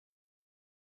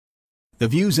The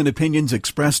views and opinions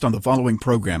expressed on the following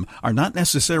program are not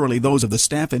necessarily those of the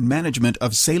staff and management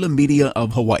of Salem Media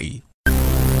of Hawaii.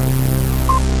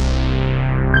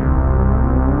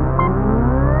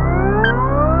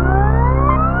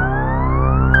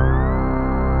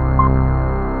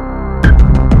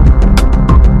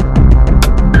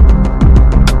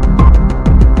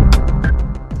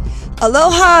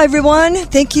 Aloha, everyone.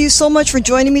 Thank you so much for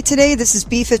joining me today. This is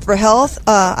Be Fit for Health.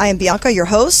 I am Bianca, your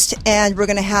host, and we're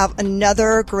going to have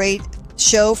another great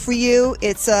show for you.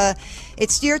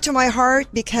 It's dear to my heart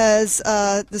because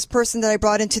this person that I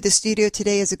brought into the studio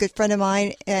today is a good friend of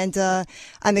mine, and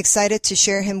I'm excited to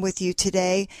share him with you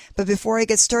today. But before I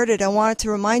get started, I wanted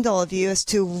to remind all of you as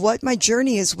to what my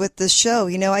journey is with this show.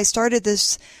 You know, I started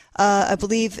this, I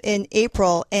believe, in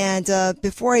April, and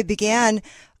before I began,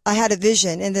 I had a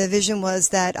vision, and the vision was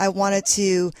that I wanted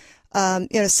to,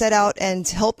 set out and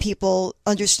help people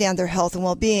understand their health and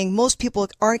well-being. Most people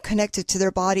aren't connected to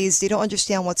their bodies. They don't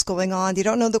understand what's going on. They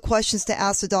don't know the questions to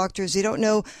ask the doctors. They don't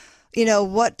know,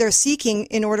 what they're seeking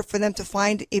in order for them to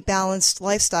find a balanced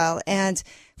lifestyle and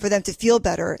for them to feel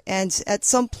better. And at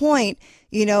some point,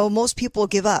 most people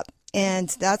give up. And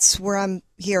that's where I'm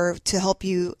here to help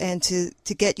you and to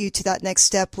get you to that next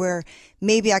step where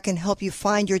maybe I can help you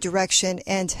find your direction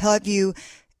and help you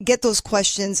get those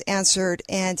questions answered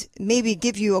and maybe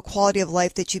give you a quality of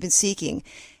life that you've been seeking.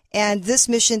 And this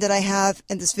mission that I have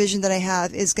and this vision that I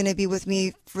have is going to be with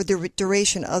me for the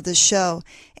duration of the show.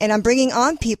 And I'm bringing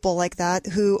on people like that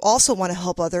who also want to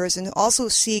help others and also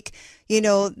seek,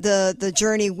 the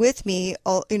journey with me,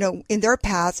 in their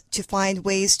path to find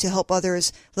ways to help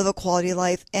others live a quality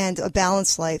life and a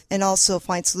balanced life, and also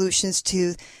find solutions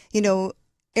to,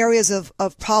 areas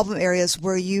of problem areas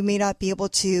where you may not be able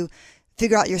to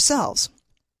figure out yourselves.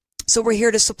 So we're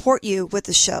here to support you with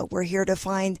the show. We're here to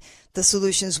find the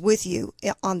solutions with you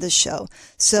on this show.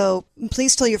 So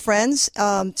please tell your friends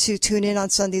to tune in on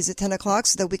Sundays at 10 o'clock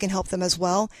so that we can help them as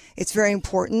well. It's very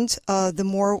important. The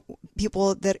more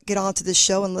people that get onto this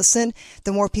show and listen,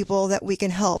 the more people that we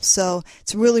can help. So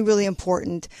it's really, really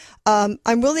important. I'm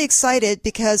really excited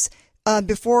because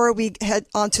before we head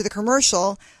on to the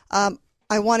commercial,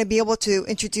 I want to be able to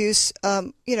introduce,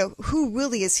 who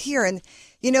really is here. And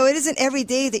it isn't every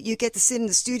day that you get to sit in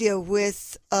the studio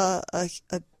with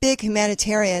a big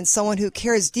humanitarian, someone who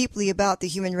cares deeply about the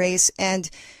human race and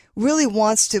really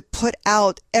wants to put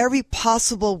out every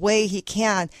possible way he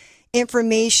can,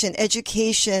 information,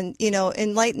 education,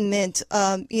 enlightenment,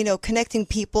 connecting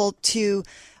people to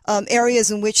areas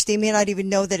in which they may not even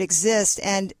know that exist.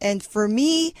 And for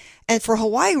me and for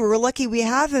Hawaii, we're lucky we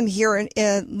have him here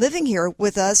living here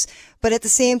with us. But at the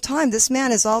same time, this man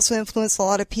has also influenced a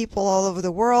lot of people all over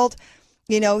the world.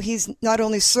 He's not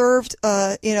only served,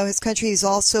 his country, he's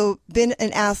also been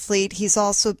an athlete. He's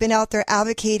also been out there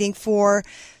advocating for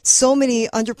so many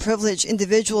underprivileged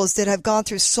individuals that have gone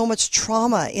through so much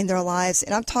trauma in their lives.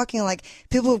 And I'm talking like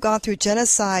people who've gone through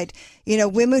genocide,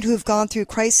 women who've gone through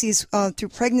crises, through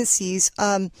pregnancies,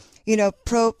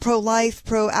 pro-life,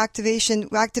 pro-activation,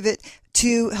 activate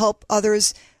to help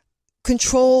others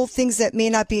control things that may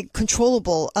not be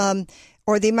controllable,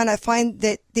 or they might not find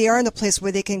that they are in a place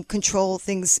where they can control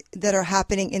things that are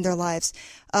happening in their lives.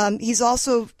 He's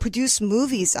also produced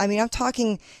movies. I mean, I'm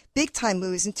talking big time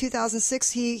movies. In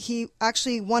 2006, he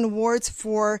actually won awards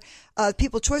for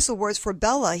People's Choice Awards for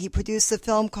Bella. He produced a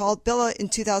film called Bella in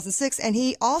 2006, and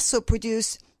he also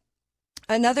produced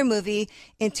another movie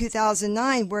in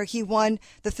 2009 where he won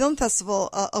the Film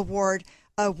Festival award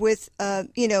with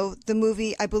the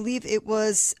movie. I believe it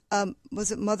was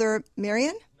it Mother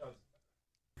Marianne?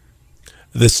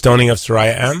 The Stoning of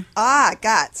Soraya M.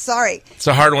 God, sorry. It's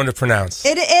a hard one to pronounce.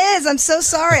 It is. I'm so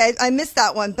sorry. I missed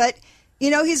that one. But,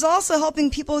 he's also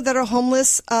helping people that are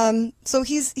homeless. So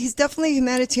he's definitely a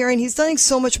humanitarian. He's done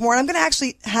so much more. And I'm going to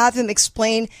actually have him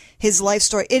explain his life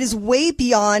story. It is way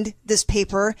beyond this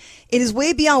paper. It is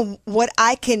way beyond what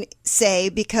I can say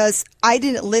because I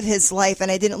didn't live his life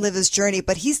and I didn't live his journey.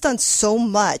 But he's done so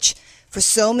much for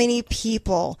so many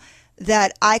people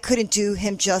that I couldn't do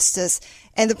him justice.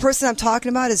 And the person I'm talking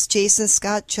about is Jason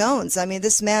Scott Jones. I mean,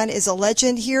 this man is a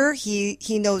legend here. He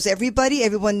knows everybody.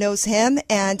 Everyone knows him.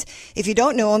 And if you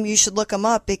don't know him, you should look him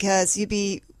up because you'd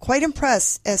be quite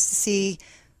impressed as to see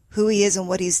who he is and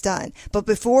what he's done. But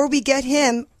before we get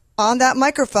him on that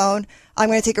microphone, I'm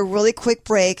going to take a really quick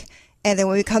break. And then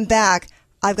when we come back,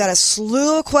 I've got a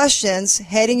slew of questions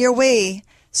heading your way.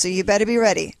 So you better be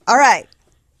ready. All right.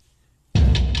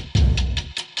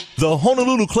 The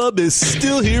Honolulu Club is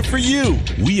still here for you.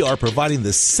 We are providing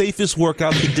the safest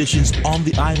workout conditions on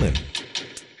the island.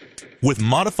 with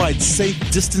modified safe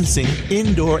distancing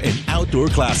indoor and outdoor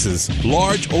classes,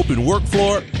 large open work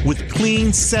floor with clean,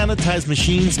 sanitized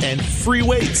machines and free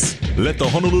weights. Let the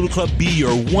Honolulu Club be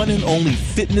your one and only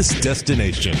fitness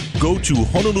destination. Go to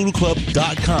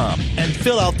honoluluclub.com and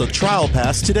fill out the trial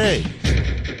pass today.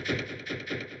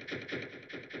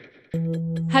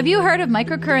 Have you heard of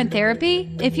microcurrent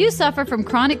therapy? If you suffer from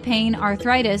chronic pain,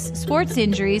 arthritis, sports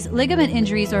injuries, ligament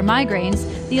injuries, or migraines,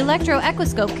 the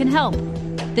electroequiscope can help.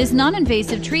 This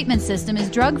non-invasive treatment system is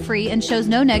drug-free and shows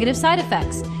no negative side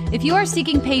effects. If you are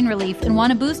seeking pain relief and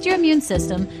want to boost your immune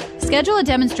system, schedule a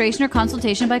demonstration or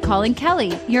consultation by calling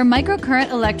Kelly, your microcurrent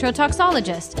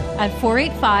electrotoxologist, at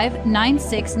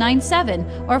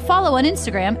 485-9697 or follow on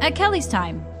Instagram at Kelly's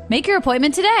Time. Make your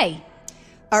appointment today.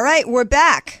 All right, we're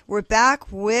back. We're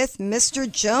back with Mr.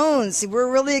 Jones.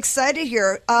 We're really excited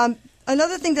here.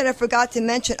 Another thing that I forgot to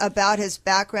mention about his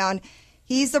background,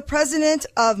 he's the president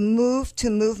of Move to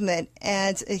Movement,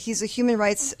 and he's a human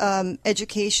rights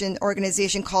education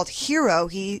organization called HERO.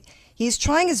 He's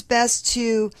trying his best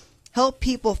to help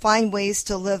people find ways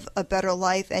to live a better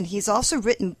life, and he's also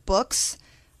written books.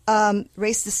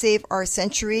 Race to Save Our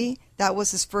Century, that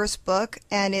was his first book,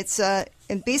 and it's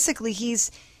and basically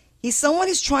he's someone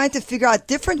who's trying to figure out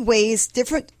different ways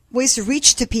to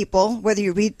reach to people, whether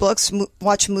you read books,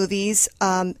 watch movies,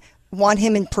 want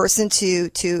him in person to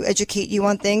educate you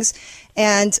on things.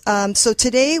 And so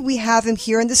today we have him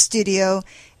here in the studio,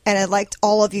 and I'd like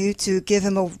all of you to give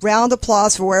him a round of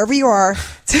applause for wherever you are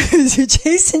to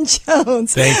Jason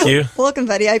Jones. Thank you. Welcome,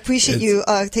 buddy. I appreciate you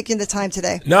taking the time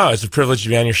today. No, it's a privilege to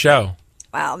be on your show.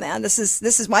 Wow, man, this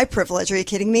is my privilege. Are you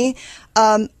kidding me?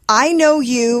 I know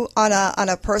you on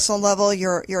a personal level.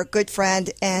 You're a good friend,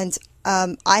 and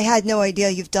I had no idea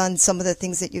you've done some of the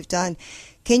things that you've done.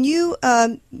 Can you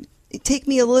take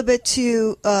me a little bit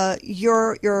to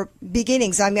your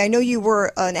beginnings? I mean, I know you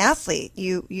were an athlete.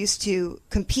 You used to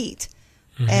compete,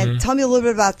 and tell me a little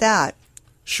bit about that.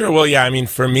 Sure. Well, yeah. I mean,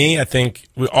 for me, I think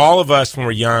all of us, when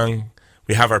we're young,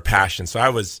 we have our passion. So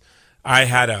I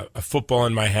had a football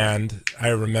in my hand. I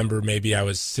remember maybe I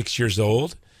was 6 years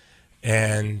old,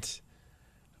 and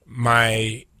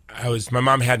my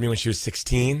mom had me when she was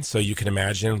 16, so you can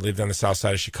imagine. Lived on the south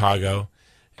side of Chicago,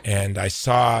 and I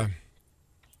saw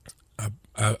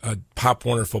a Pop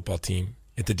Warner football team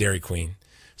at the Dairy Queen.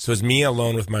 So it was me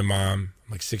alone with my mom.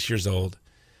 I'm like 6 years old,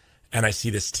 and I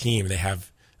see this team. They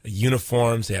have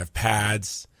uniforms, they have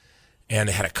pads, and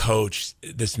they had a coach,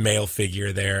 this male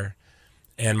figure there.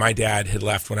 And my dad had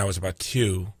left when I was about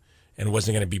 2 and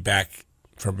wasn't going to be back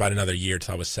for about another year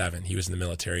till I was 7. He was in the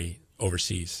military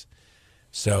overseas.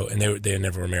 So, and they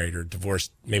never were married or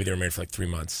divorced. Maybe they were married for like 3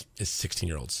 months as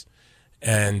 16-year-olds.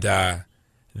 And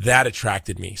that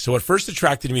attracted me. So what first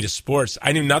attracted me to sports,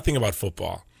 I knew nothing about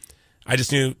football. I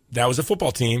just knew that was a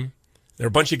football team. There were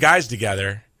a bunch of guys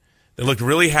together. They looked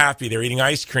really happy. They were eating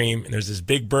ice cream. And there's this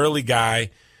big burly guy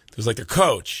who was like their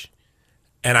coach.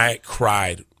 And I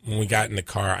cried. When we got in the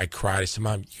car, I cried. I said,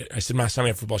 Mom, sign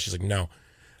me up for football. She's like, no.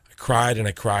 I cried and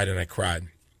I cried and I cried.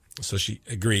 So she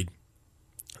agreed.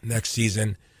 Next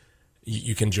season,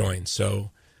 you can join.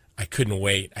 So I couldn't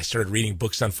wait. I started reading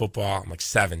books on football. I'm like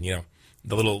 7, the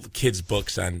little kids'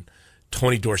 books on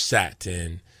Tony Dorsett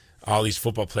and all these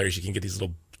football players. You can get these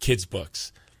little kids'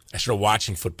 books. I started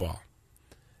watching football.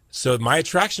 So my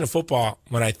attraction to football,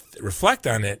 when I reflect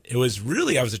on it, it was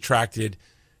really I was attracted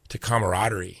to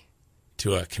camaraderie,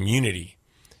 to a community,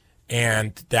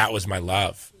 and that was my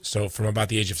love. So from about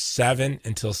the age of 7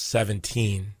 until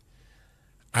 17,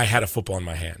 I had a football in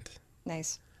my hand.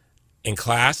 Nice. In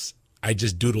class, I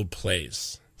just doodled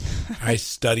plays. I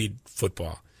studied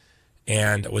football,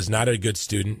 and was not a good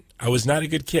student. I was not a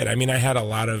good kid. I mean, I had a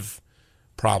lot of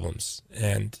problems,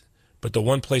 but the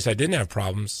one place I didn't have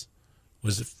problems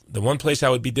was the one place I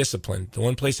would be disciplined, the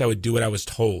one place I would do what I was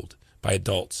told by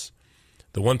adults.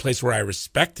 The one place where I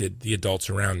respected the adults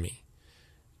around me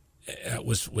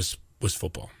was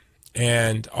football.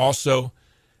 And also,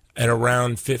 at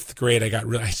around 5th grade, I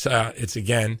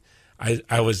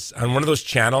was on one of those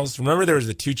channels. Remember there was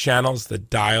the 2 channels, the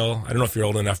dial. I don't know if you're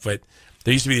old enough, but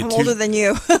there used to be the I'm 2. older than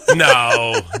you.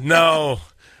 No.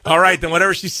 All right, then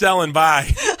whatever she's selling, bye.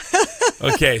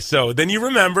 Okay, so then you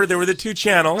remember there were the 2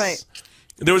 channels. Right.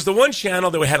 There was the one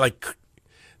channel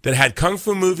that had kung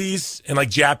fu movies and like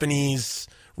Japanese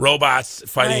robots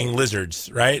fighting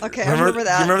lizards, right? Okay, I remember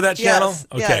that. Do you remember that channel? Yes,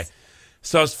 okay. yes.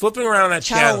 So I was flipping around on that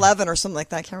Channel 11 or something like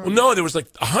that. I can't remember. Well, no, there was like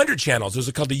 100 channels. It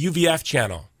was called the UVF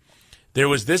channel. There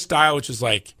was this dial, which was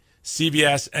like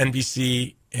CBS,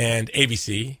 NBC, and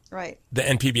ABC. Right.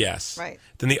 And PBS. Right.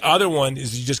 Then the other one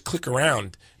is you just click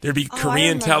around. There'd be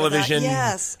Korean television,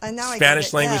 yes, I know.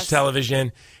 Spanish language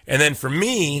television, and then for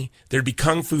me, there'd be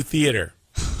Kung Fu Theater.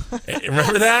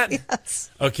 Remember that?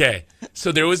 Yes. Okay,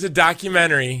 so there was a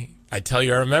documentary. I tell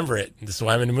you, I remember it. This is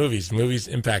why I'm into movies. Movies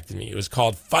impacted me. It was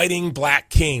called Fighting Black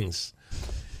Kings,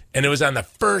 and it was on the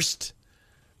first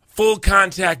full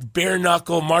contact bare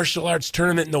knuckle martial arts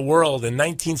tournament in the world in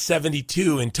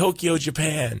 1972 in Tokyo,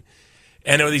 Japan.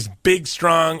 And there were these big,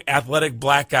 strong, athletic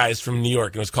black guys from New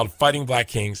York. And it was called Fighting Black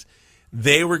Kings.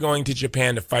 They were going to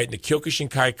Japan to fight in the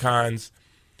Kyokushinkai-Kan's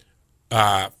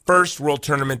first world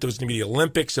tournament. That was going to be the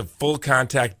Olympics of full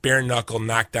contact, bare knuckle,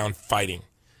 knockdown fighting.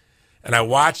 And I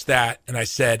watched that, and I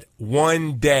said,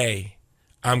 one day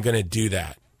I'm going to do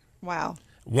that. Wow.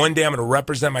 One day I'm going to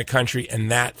represent my country in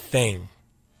that thing.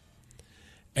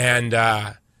 And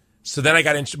so then I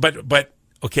got into, but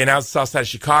okay, now it's the south side of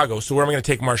Chicago, so where am I going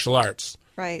to take martial arts?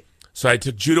 Right. So I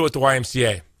took judo at the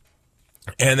YMCA,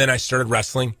 and then I started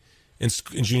wrestling in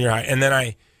junior high. And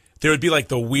then there would be like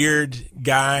the weird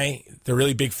guy, the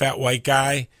really big fat white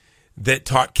guy that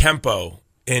taught Kempo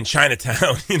in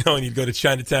Chinatown, and you'd go to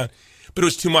Chinatown. But it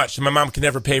was too much. My mom could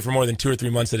never pay for more than 2 or 3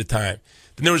 months at a time.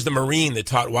 Then there was the Marine that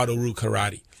taught Wado-Ryu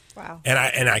karate. Wow.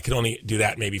 And I could only do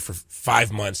that maybe for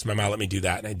 5 months. My mom let me do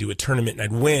that, and I'd do a tournament, and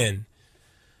I'd win.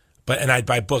 And I'd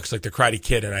buy books like The Karate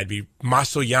Kid, and I'd be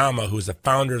Masoyama, who was the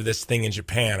founder of this thing in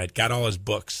Japan. I'd got all his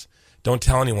books. Don't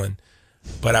tell anyone.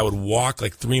 But I would walk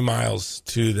like 3 miles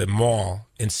to the mall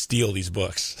and steal these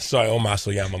books. So I owe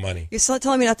Masoyama money. You're still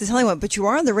telling me not to tell anyone, but you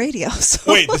are on the radio.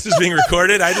 So. Wait, this is being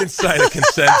recorded? I didn't sign a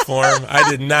consent form. I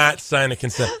did not sign a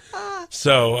consent.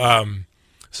 So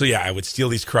yeah, I would steal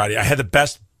these karate. I had the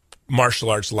best martial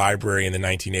arts library in the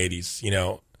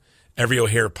 1980s, every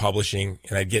O'Hare Publishing,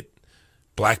 and I'd get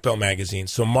Black Belt magazine.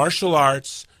 So martial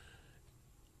arts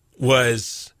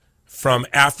was from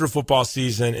after football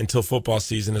season until football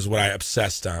season is what I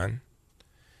obsessed on.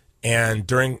 And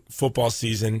during football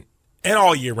season and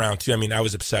all year round too, I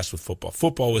was obsessed with football.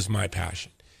 Football was my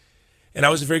passion. And I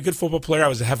was a very good football player. I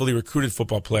was a heavily recruited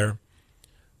football player.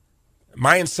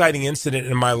 My inciting incident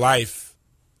in my life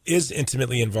is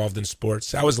intimately involved in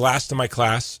sports. I was last in my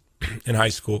class in high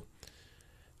school.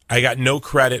 I got no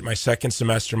credit my second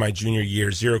semester, my junior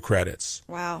year, 0 credits.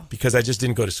 Wow. Because I just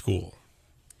didn't go to school.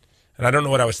 And I don't know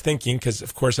what I was thinking because,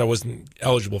 of course, I wasn't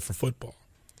eligible for football.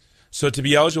 So to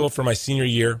be eligible for my senior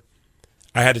year,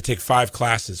 I had to take 5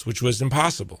 classes, which was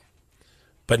impossible,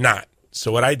 but not.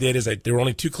 So what I did is there were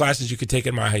only 2 classes you could take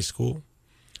at my high school.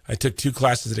 I took 2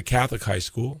 classes at a Catholic high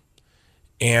school,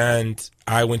 and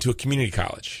I went to a community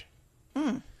college.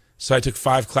 So I took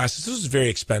 5 classes. This was very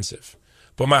expensive.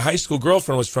 But my high school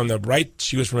girlfriend was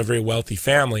she was from a very wealthy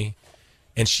family,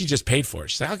 and she just paid for it.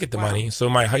 She said, I'll get the money. So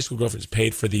my high school girlfriend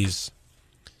paid for these.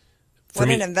 What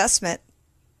an investment.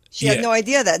 She had no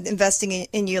idea that investing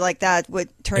in you like that would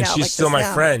turn out like this. And she's still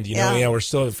my friend, Yeah, we're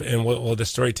still, and the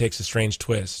story takes a strange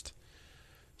twist.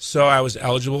 So I was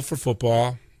eligible for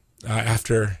football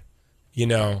after,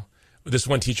 this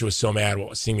one teacher was so mad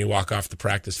seeing me walk off the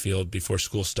practice field before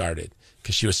school started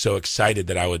because she was so excited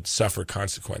that I would suffer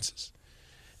consequences.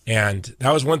 And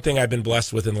that was one thing I've been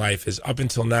blessed with in life is up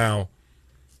until now,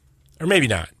 or maybe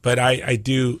not, but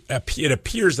it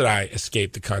appears that I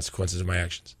escaped the consequences of my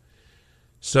actions.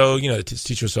 So, the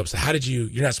teacher was so upset.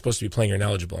 You're not supposed to be playing, you're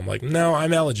ineligible. I'm like, no,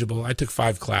 I'm eligible. I took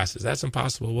 5 classes. That's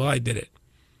impossible. Well, I did it.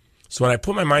 So when I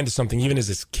put my mind to something, even as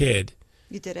a kid.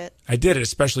 You did it. I did it,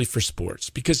 especially for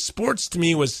sports. Because sports to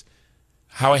me was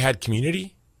how I had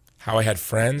community, how I had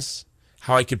friends,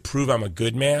 how I could prove I'm a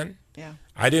good man. Yeah.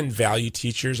 I didn't value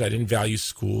teachers. I didn't value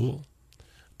school.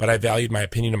 But I valued my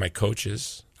opinion of my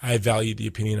coaches. I valued the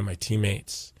opinion of my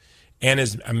teammates. And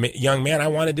as a young man, I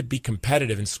wanted to be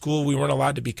competitive. In school, we weren't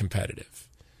allowed to be competitive.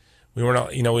 We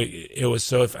weren't, it was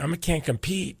so if I can't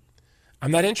compete,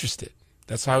 I'm not interested.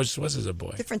 That's how I was as a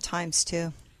boy. Different times,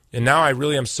 too. And now I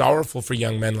really am sorrowful for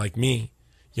young men like me,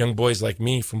 young boys like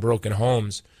me from broken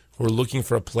homes who are looking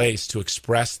for a place to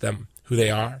express them, who they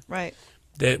are. Right.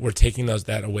 That we're taking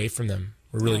that away from them.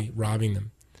 We're really robbing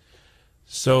them.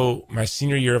 So my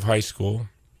senior year of high school,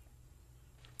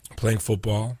 playing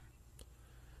football,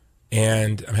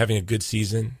 and I'm having a good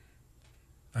season.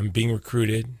 I'm being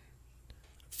recruited,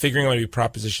 figuring I'm going to be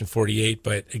Proposition 48,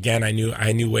 but again, I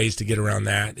knew ways to get around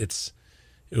that.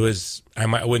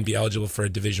 I wouldn't be eligible for a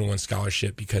Division I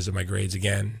scholarship because of my grades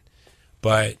again,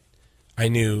 but I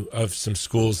knew of some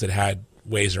schools that had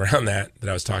ways around that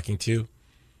I was talking to.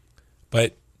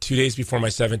 But 2 days before my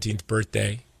 17th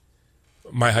birthday,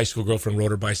 my high school girlfriend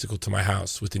rode her bicycle to my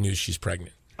house with the news she's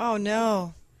pregnant. Oh,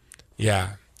 no.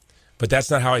 Yeah. But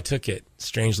that's not how I took it,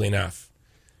 strangely enough.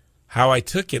 How I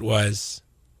took it was,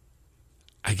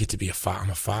 I get to be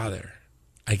I'm a father.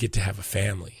 I get to have a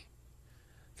family.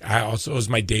 It was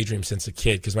my daydream since a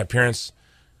kid, because my parents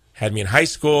had me in high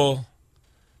school,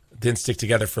 didn't stick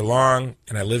together for long,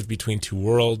 and I lived between two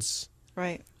worlds.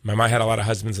 Right. My mom had a lot of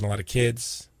husbands and a lot of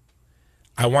kids.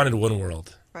 I wanted one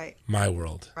world. Right. My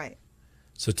world. Right.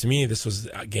 So to me, this was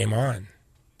game on.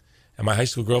 And my high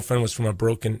school girlfriend was from a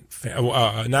broken,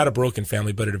 not a broken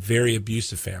family, but a very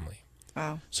abusive family.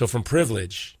 Wow. So from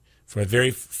privilege, from a very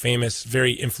famous,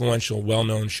 very influential,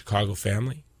 well-known Chicago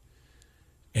family.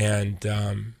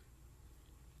 And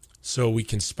so we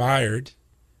conspired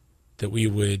that we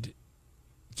would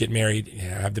get married,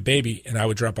 have the baby, and I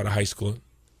would drop out of high school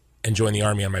and join the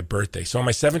Army on my birthday. So on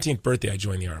my 17th birthday, I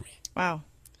joined the Army. Wow.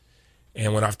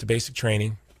 And went off to basic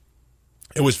training.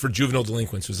 It was for juvenile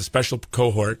delinquents. It was a special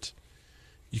cohort.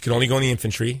 You could only go in the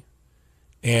infantry.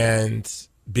 And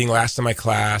being last in my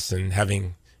class and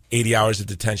having 80 hours of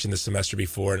detention the semester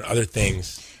before and other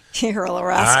things, You're a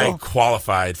rascal. I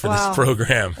qualified for this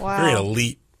program. Wow. Very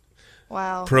elite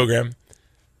program.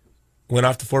 Went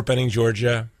off to Fort Benning,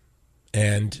 Georgia,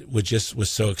 and was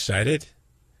so excited.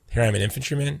 Here I'm an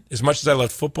infantryman. As much as I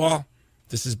loved football,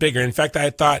 this is bigger. In fact, I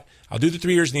had thought, I'll do the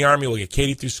 3 years in the Army. We'll get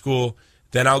Katie through school.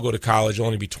 Then I'll go to college. I'll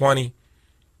only be 20.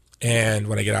 And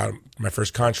when I get out of my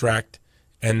first contract,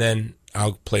 and then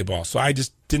I'll play ball. So I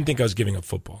just didn't think I was giving up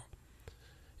football.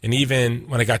 And even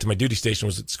when I got to my duty station,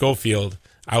 was at Schofield,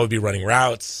 I would be running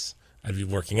routes. I'd be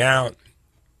working out.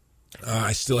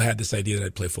 I still had this idea that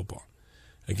I'd play football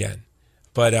again.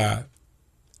 But right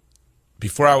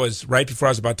before I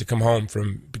was about to come home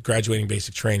from graduating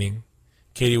basic training,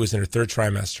 Katie was in her third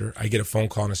trimester. I get a phone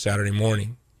call on a Saturday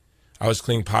morning. I was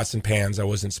cleaning pots and pans. I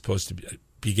wasn't supposed to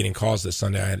be getting calls this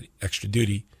Sunday. I had extra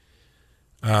duty.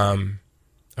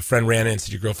 A friend ran in and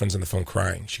said, your girlfriend's on the phone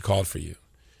crying. She called for you.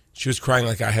 She was crying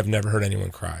like I have never heard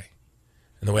anyone cry.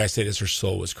 And the way I say this, her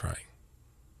soul was crying.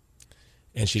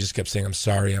 And she just kept saying, I'm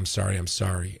sorry, I'm sorry, I'm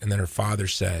sorry. And then her father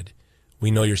said,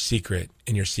 we know your secret,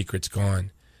 and your secret's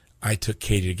gone. I took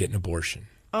Katie to get an abortion.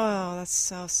 Oh, that's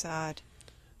so sad.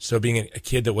 So being a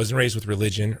kid that wasn't raised with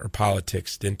religion or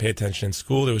politics, didn't pay attention in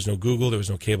school, there was no Google, there was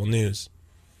no cable news.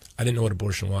 I didn't know what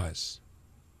abortion was.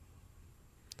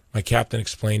 My captain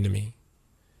explained to me,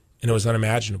 and it was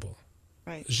unimaginable.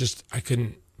 Right. It's just, I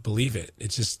couldn't believe it. It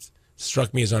just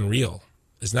struck me as unreal.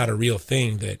 It's not a real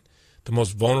thing that the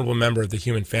most vulnerable member of the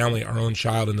human family, our own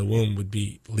child in the womb, would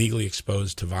be legally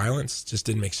exposed to violence. It just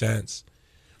didn't make sense.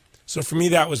 So for me,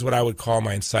 that was what I would call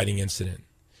my inciting incident.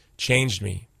 Changed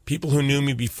me. People who knew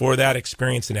me before that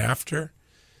experience and after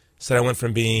said I went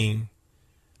from being,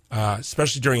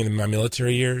 especially during my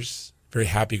military years, very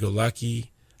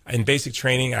happy-go-lucky. In basic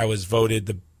training, I was voted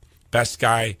the best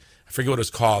guy. I forget what it was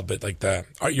called, but like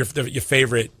your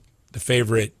favorite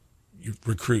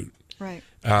recruit. Right.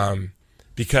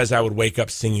 Because I would wake up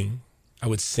singing. I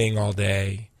would sing all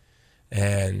day.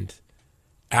 And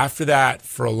after that,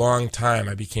 for a long time,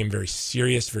 I became very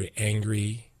serious, very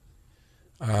angry.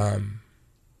 My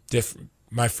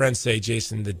friends say,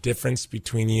 Jason, the difference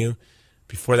between you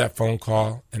before that phone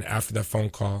call and after that phone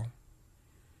call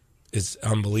is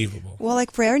unbelievable. Well,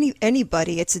 like for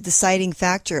anybody, it's a deciding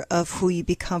factor of who you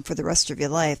become for the rest of your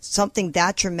life. Something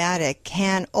that dramatic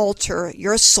can alter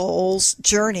your soul's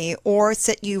journey or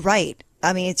set you right.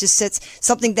 I mean, it just sets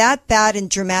something that bad and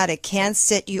dramatic can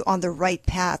set you on the right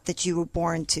path that you were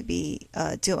born to be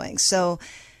doing. So,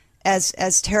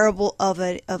 as terrible of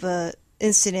a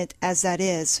incident as that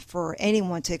is for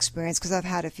anyone to experience, because I've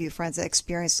had a few friends that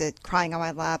experienced it, crying on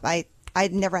my lap. I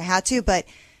never had to, but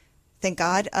thank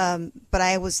God. But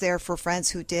I was there for friends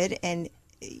who did, and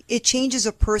it changes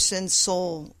a person's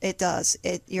soul. It does.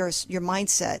 Your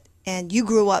mindset, and you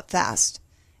grew up fast.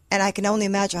 And I can only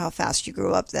imagine how fast you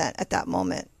grew up at that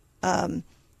moment,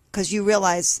 because you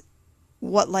realize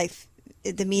what life,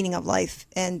 the meaning of life,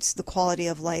 and the quality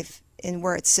of life, and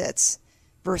where it sits,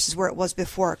 versus where it was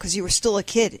before, because you were still a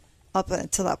kid up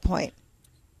until that point.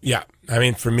 Yeah, I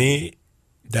mean, for me,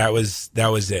 that was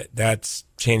it. That's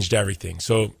changed everything.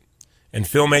 So, in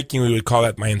filmmaking, we would call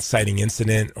that my inciting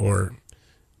incident, or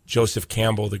Joseph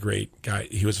Campbell, the great guy.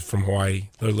 He was from Hawaii.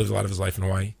 He lived a lot of his life in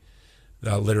Hawaii.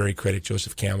 The literary critic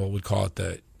Joseph Campbell would call it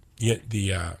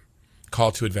the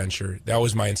call to adventure. That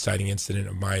was my inciting incident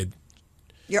of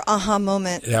your aha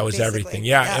moment. That was basically. everything.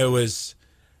 Yeah, it was.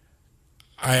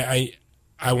 I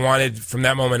wanted from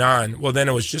that moment on. Well, then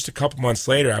it was just a couple months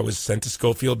later. I was sent to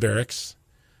Schofield Barracks,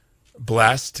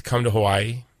 blessed to come to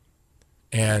Hawaii,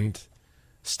 and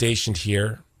stationed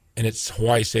here. And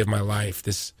Hawaii saved my life.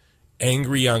 This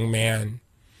angry young man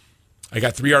I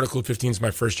got 3 Article 15s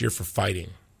my first year for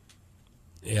fighting.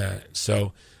 Yeah,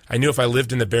 so I knew if I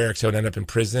lived in the barracks, I would end up in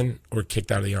prison or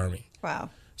kicked out of the Army. Wow.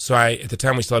 So at the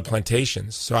time we still had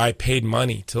plantations, so I paid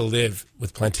money to live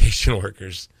with plantation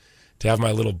workers, to have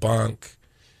my little bunk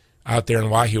out there in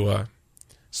Wahua.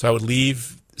 So I would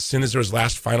leave as soon as there was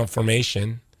last final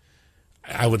formation.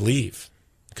 I would leave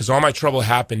because all my trouble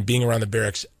happened being around the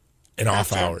barracks in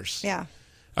off hours. Yeah.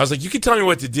 I was like, you can tell me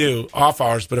what to do off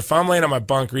hours, but if I'm laying on my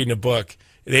bunk reading a book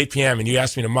at 8 p.m. and you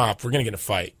ask me to mop, we're going to get in a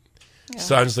fight. Yeah.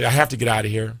 So I was like, I have to get out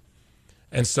of here.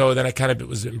 And so then I kind of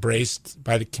was embraced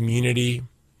by the community,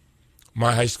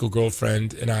 my high school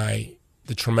girlfriend, and I.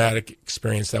 The traumatic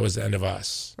experience, that was the end of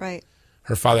us. Right.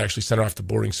 Her father actually sent her off to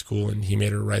boarding school, and he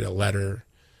made her write a letter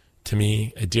to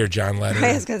me, a Dear John letter.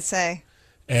 I was going to say.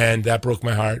 And that broke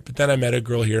my heart. But then I met a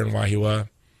girl here in Wahua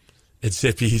at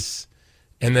Zippy's.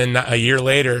 And then a year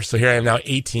later, so here I am now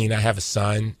 18, I have a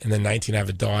son. And then 19, I have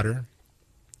a daughter.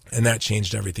 And that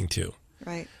changed everything too.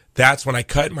 Right. That's when I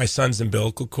cut my son's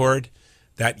umbilical cord.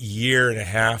 That year and a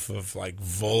half of like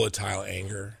volatile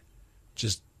anger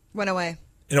just went away.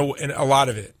 And a lot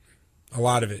of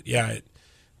it, yeah,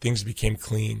 things became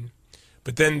clean.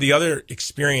 But then the other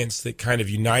experience that kind of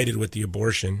united with the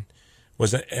abortion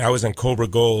was I was on Cobra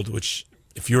Gold, which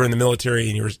if you were in the military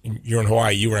and you're in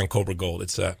Hawaii, you were on Cobra Gold.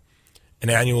 It's an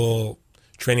annual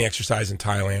training exercise in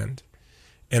Thailand.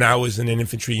 And I was in an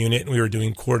infantry unit, and we were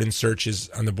doing cordon searches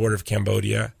on the border of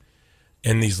Cambodia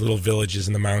in these little villages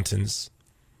in the mountains.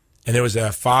 And there was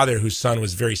a father whose son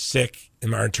was very sick,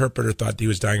 and our interpreter thought he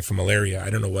was dying from malaria. I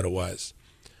don't know what it was.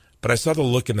 But I saw the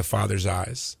look in the father's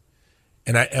eyes.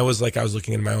 And it was like I was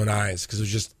looking in my own eyes because it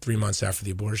was just 3 months after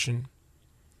the abortion.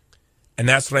 And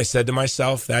that's when I said to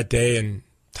myself that day in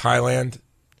Thailand,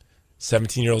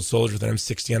 17-year-old soldier with an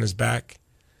M60 on his back,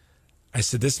 I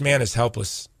said, this man is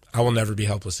helpless. I will never be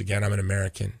helpless again. I'm an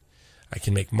American. I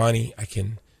can make money. I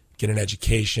can get an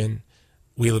education.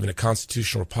 We live in a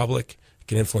constitutional republic. I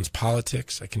can influence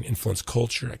politics. I can influence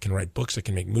culture. I can write books. I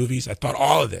can make movies. I thought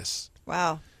all of this.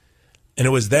 Wow. And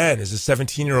it was then, as a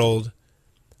 17-year-old,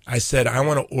 I said, I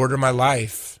want to order my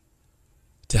life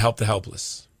to help the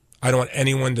helpless. I don't want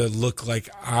anyone to look like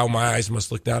how my eyes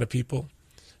must look now to people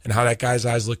and how that guy's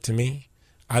eyes look to me.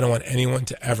 I don't want anyone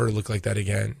to ever look like that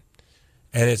again.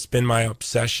 And it's been my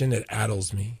obsession. It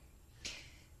addles me.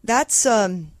 That's,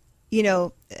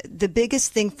 the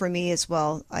biggest thing for me as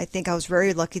well. I think I was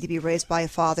very lucky to be raised by a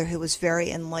father who was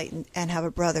very enlightened and have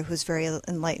a brother who's very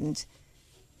enlightened.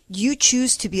 You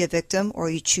choose to be a victim or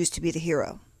you choose to be the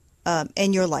hero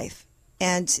in your life.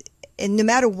 And no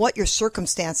matter what your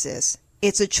circumstance is,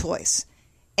 it's a choice.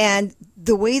 And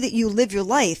the way that you live your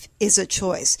life is a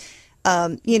choice.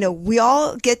 We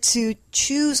all get to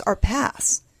choose our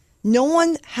paths. No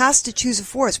one has to choose it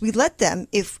for us. We let them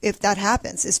if that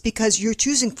happens. It's because you're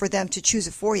choosing for them to choose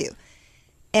it for you.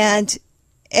 And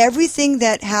everything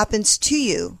that happens to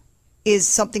you is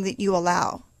something that you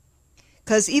allow.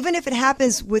 Because even if it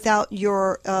happens without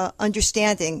your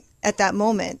understanding at that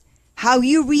moment, how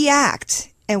you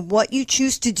react and what you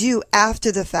choose to do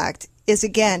after the fact is,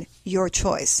 again, your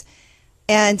choice.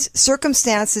 And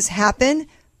circumstances happen,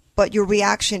 but your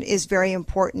reaction is very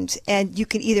important. And you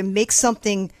can either make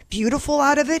something beautiful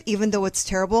out of it, even though it's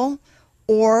terrible,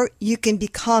 or you can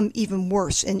become even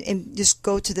worse and just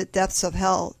go to the depths of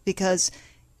hell because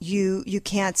you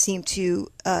can't seem to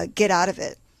get out of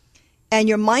it. And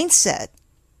your mindset,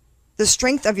 the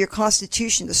strength of your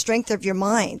constitution, the strength of your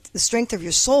mind, the strength of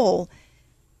your soul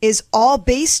is all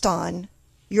based on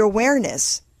your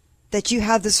awareness that you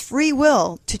have this free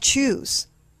will to choose.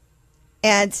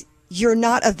 And you're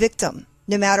not a victim,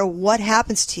 no matter what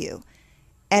happens to you.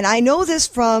 And I know this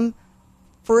from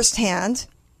firsthand.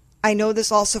 I know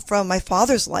this also from my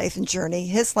father's life and journey.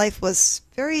 His life was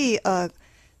very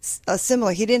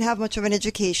similar. He didn't have much of an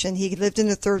education. He lived in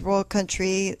a third world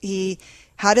country. He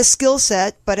had a skill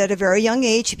set, but at a very young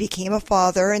age, he became a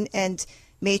father and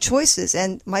made choices.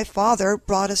 And my father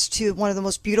brought us to one of the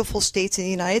most beautiful states in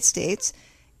the United States.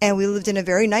 And we lived in a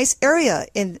very nice area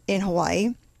in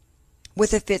Hawaii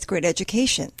with a 5th grade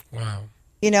education.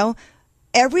 Wow.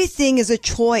 Everything is a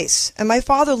choice. And my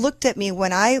father looked at me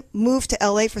when I moved to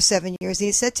LA for 7 years, and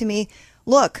he said to me,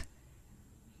 look,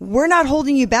 we're not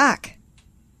holding you back.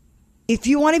 If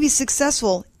you want to be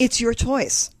successful, it's your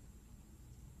choice.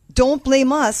 Don't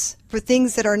blame us for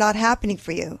things that are not happening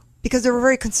for you, because they were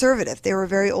very conservative. They were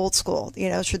very old school,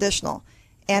 traditional.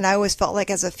 And I always felt like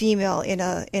as a female in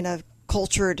a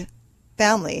cultured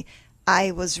family,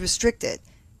 I was restricted.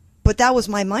 But that was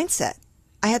my mindset.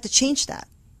 I had to change that.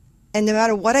 And no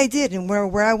matter what I did and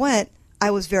where I went,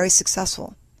 I was very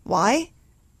successful. Why?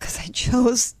 Because I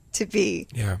chose to be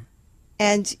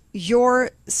And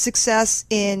your success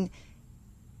in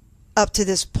up to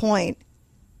this point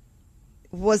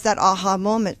was that aha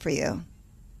moment for you.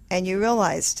 And you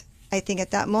realized, I think at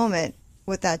that moment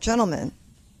with that gentleman,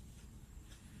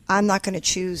 I'm not going to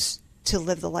choose to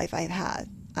live the life I've had.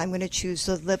 I'm going to choose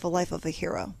to live a life of a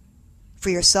hero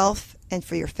for yourself and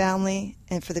for your family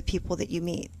and for the people that you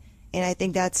meet. And I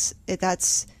think that's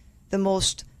the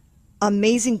most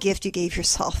amazing gift you gave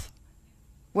yourself,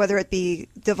 whether it be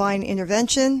divine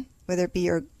intervention, whether it be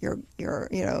your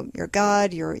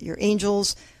God, your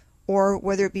angels, or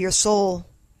whether it be your soul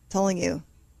telling you,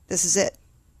 this is it.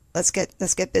 Let's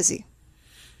get busy.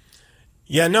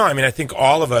 Yeah, no, I mean, I think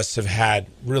all of us have had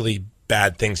really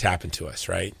bad things happen to us,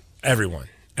 right? Everyone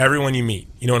you meet.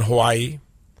 You know, in Hawaii,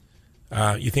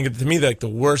 you think of, to me, like the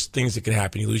worst things that can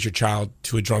happen. You lose your child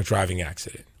to a drunk driving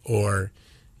accident, or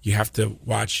you have to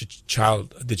watch a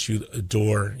child that you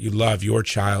adore, you love, your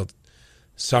child,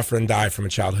 suffer and die from a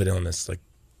childhood illness like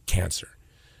cancer,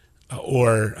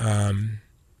 or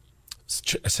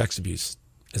sex abuse,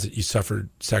 as you suffered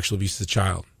sexual abuse as a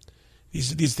child.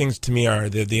 These things to me are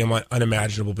the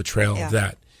unimaginable betrayal of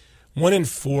that. 1 in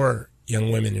 4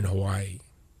 young women in Hawaii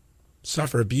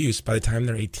suffer abuse by the time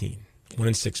they're 18. 1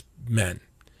 in 6 men.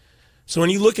 So when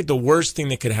you look at the worst thing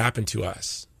that could happen to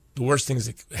us, the worst things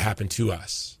that happen to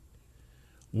us,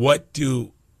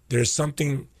 there's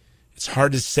something, it's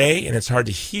hard to say and it's hard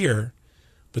to hear,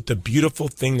 but the beautiful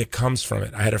thing that comes from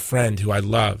it. I had a friend who I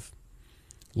love,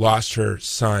 lost her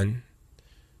son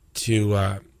to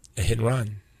a hit and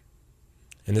run.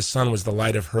 And the son was the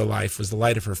light of her life, was the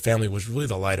light of her family, was really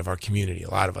the light of our community, a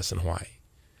lot of us in Hawaii.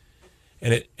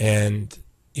 And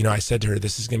you know, I said to her,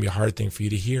 this is going to be a hard thing for you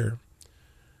to hear,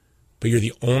 but you're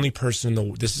the only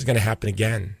person, this is going to happen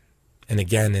again and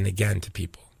again and again to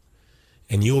people.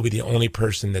 And you will be the only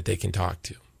person that they can talk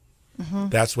to. Mm-hmm.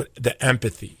 That's what, the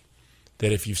empathy,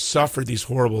 that if you've suffered these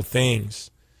horrible things,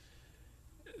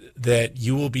 that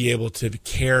you will be able to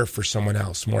care for someone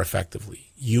else more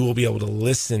effectively. You will be able to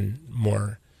listen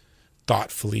more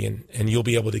thoughtfully, and you'll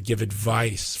be able to give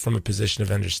advice from a position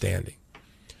of understanding.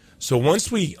 So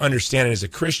once we understand it as a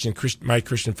Christian, my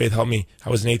Christian faith helped me, I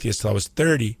was an atheist till I was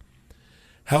 30,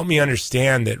 helped me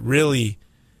understand that really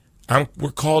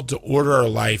we're called to order our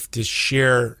life to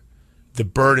share the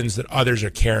burdens that others are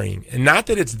carrying. And not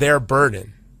that it's their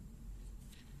burden,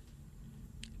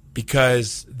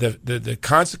 because the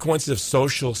consequences of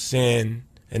social sin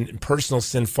and personal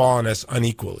sin fall on us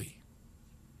unequally,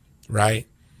 right?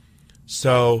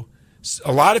 So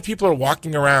a lot of people are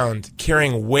walking around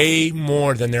carrying way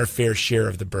more than their fair share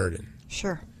of the burden.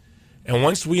 Sure. And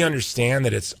once we understand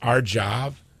that it's our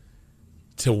job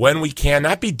to, when we can,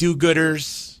 not be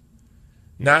do-gooders,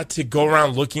 not to go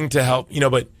around looking to help, you know,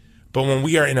 but when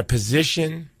we are in a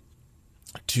position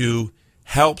to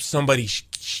help somebody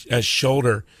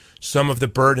shoulder some of the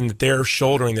burden that they're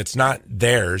shouldering, that's not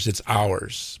theirs, it's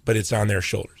ours, but it's on their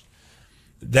shoulders.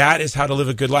 That is how to live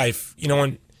a good life. You know,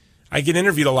 when I get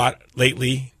interviewed a lot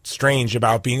lately, strange,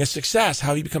 about being a success,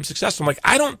 how you become successful. I'm like,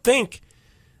 I don't think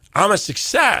I'm a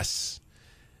success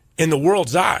in the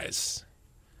world's eyes.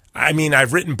 I mean,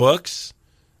 I've written books,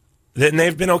 and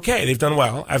they've been okay. They've done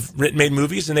well. I've made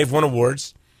movies, and they've won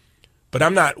awards. But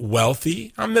I'm not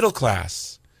wealthy. I'm middle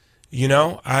class. You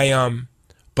know,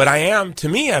 but I am, to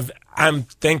me, I'm,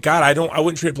 thank God, I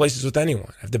wouldn't trade places with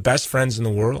anyone. I have the best friends in the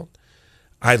world.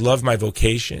 I love my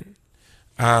vocation.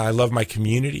 I love my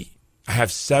community. I have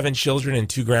 7 children and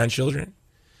 2 grandchildren.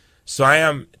 So I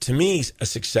am, to me, a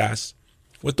success.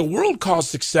 What the world calls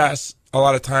success, a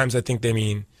lot of times I think they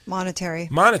mean monetary.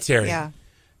 Yeah.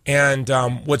 And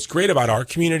what's great about our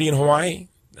community in Hawaii,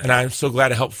 and I'm so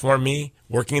glad it helped form me,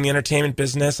 working in the entertainment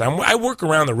business, I work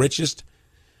around the richest,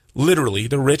 literally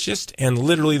the richest, and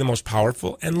literally the most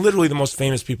powerful, and literally the most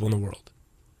famous people in the world.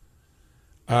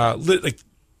 Like,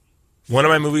 one of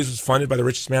my movies was funded by the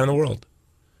richest man in the world.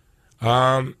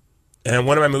 And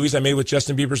one of my movies I made with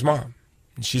Justin Bieber's mom.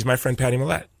 And she's my friend Patty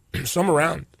Millette. So I'm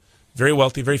around very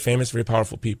wealthy, very famous, very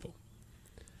powerful people.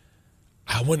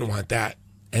 I wouldn't want that,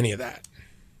 any of that.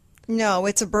 No,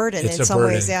 it's a burden in some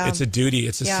ways, yeah. It's a duty.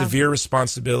 It's a severe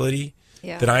responsibility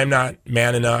that I am not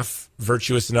man enough,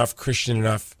 virtuous enough, Christian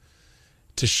enough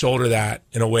to shoulder that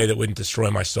in a way that wouldn't destroy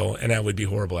my soul, and I would be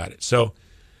horrible at it. So,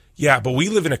 yeah, but we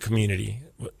live in a community.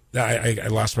 I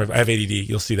lost I have ADD.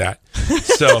 You'll see that.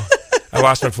 So I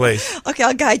lost my place. Okay,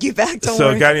 I'll guide you back. Don't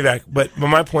worry. So guide me back. But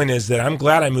my point is that I'm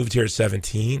glad I moved here at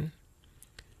 17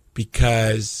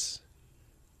 because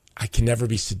I can never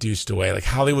be seduced away. Like,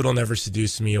 Hollywood will never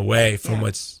seduce me away from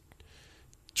what's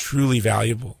truly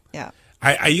valuable. Yeah.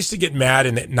 I used to get mad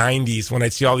in the 90s when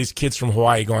I'd see all these kids from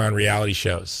Hawaii going on reality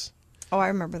shows. Oh, I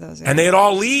remember those. Yeah. And they'd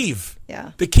all leave.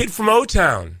 Yeah. The kid from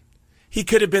O-Town. He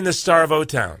could have been the star of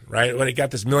O-Town, right? When he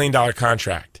got this $1 million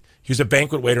contract. He was a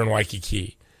banquet waiter in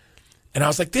Waikiki. And I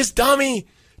was like, this dummy,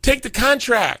 take the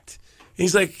contract. And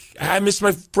he's like, I miss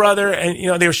my brother.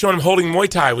 And, they were showing him holding Muay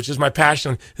Thai, which is my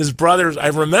passion. His brothers, I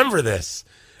remember this.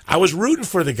 I was rooting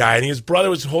for the guy, and his brother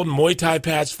was holding Muay Thai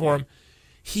pads for him.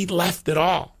 He left it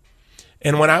all.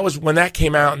 And when that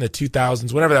came out in the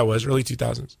 2000s, whenever that was, early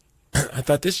 2000s, I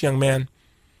thought, this young man,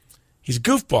 he's a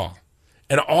goofball.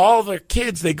 And all the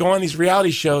kids, they go on these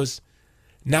reality shows.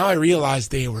 Now I realize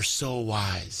they were so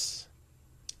wise.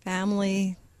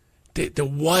 Family.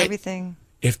 What? Everything.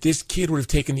 If this kid would have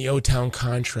taken the O-Town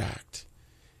contract,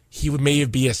 he would maybe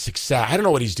be a success. I don't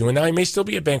know what he's doing now. He may still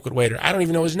be a banquet waiter. I don't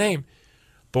even know his name.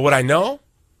 But what I know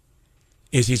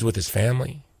is he's with his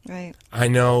family. Right. I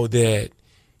know that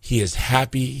he is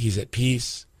happy. He's at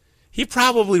peace. He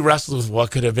probably wrestled with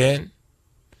what could have been,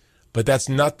 but that's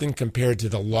nothing compared to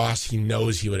the loss he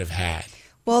knows he would have had.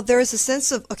 Well, there is a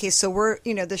sense of, okay, so we're,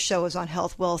 this show is on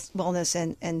health, wellness,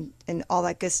 and all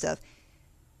that good stuff.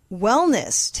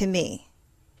 Wellness, to me,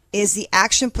 is the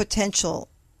action potential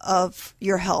of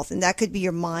your health. And that could be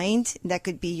your mind, and that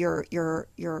could be your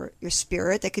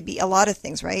spirit, that could be a lot of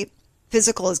things, right?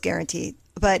 Physical is guaranteed.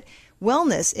 But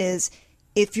wellness is,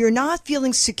 if you're not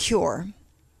feeling secure,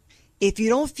 if you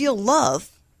don't feel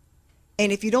love,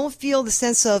 and if you don't feel the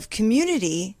sense of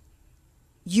community,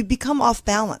 you become off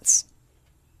balance.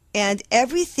 And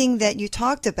everything that you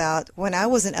talked about, when I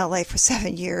was in LA for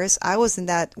 7 years, I was in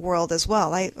that world as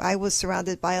well. I was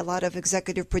surrounded by a lot of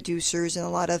executive producers and a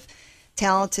lot of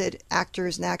talented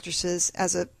actors and actresses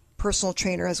as a personal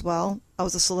trainer as well. I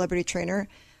was a celebrity trainer.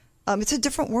 It's a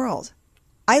different world.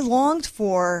 I longed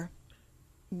for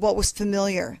what was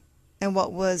familiar and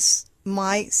what was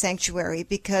my sanctuary,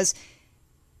 because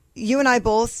you and I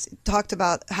both talked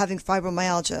about having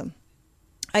fibromyalgia.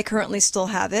 I currently still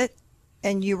have it.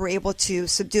 And you were able to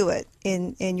subdue it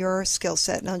in your skill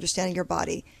set and understanding your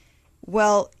body.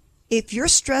 Well, if you're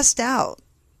stressed out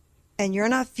and you're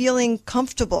not feeling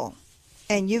comfortable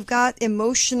and you've got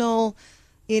emotional,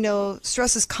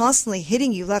 stresses constantly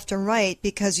hitting you left and right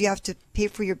because you have to pay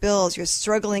for your bills, you're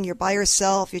struggling, you're by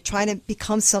yourself, you're trying to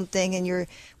become something and you're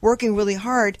working really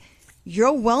hard,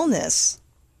 your wellness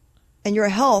and your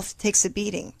health takes a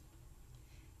beating.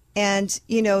 And,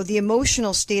 the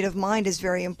emotional state of mind is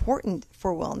very important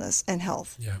for wellness and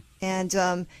health. Yeah.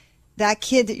 And that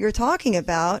kid that you're talking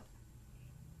about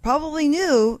probably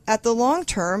knew at the long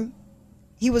term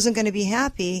he wasn't going to be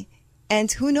happy.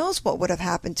 And who knows what would have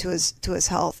happened to his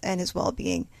health and his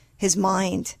well-being, his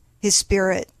mind, his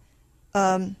spirit.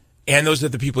 And those are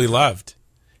the people he loved.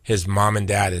 His mom and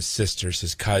dad, his sisters,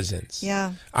 his cousins.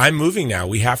 Yeah. I'm moving now.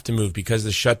 We have to move because of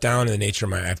the shutdown and the nature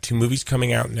of I have 2 movies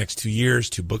coming out in the next 2 years,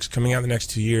 2 books coming out in the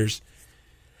next 2 years.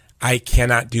 I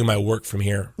cannot do my work from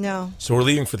here. No. So we're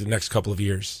leaving for the next couple of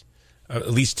years.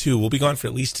 At least 2. We'll be gone for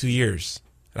at least 2 years.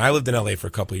 And I lived in LA for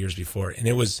a couple of years before, and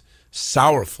it was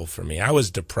sorrowful for me. I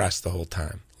was depressed the whole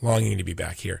time, longing to be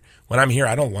back here. When I'm here,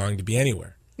 I don't long to be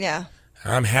anywhere. Yeah.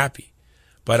 I'm happy.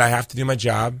 But I have to do my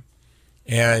job.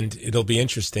 And it'll be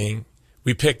interesting.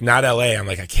 We picked not L.A. I'm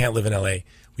like, I can't live in L.A.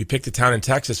 We picked a town in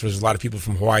Texas where there's a lot of people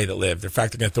from Hawaii that live. In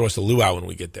fact, they're going to throw us a luau when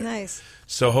we get there. Nice.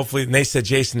 So hopefully, and they said,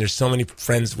 Jason, there's so many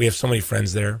friends. We have so many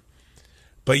friends there.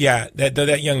 But yeah,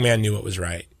 that young man knew what was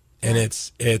right. And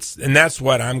and that's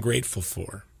what I'm grateful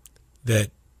for.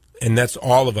 And that's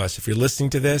all of us. If you're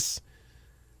listening to this,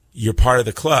 you're part of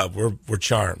the club. We're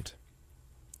charmed.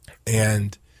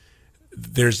 And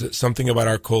there's something about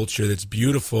our culture that's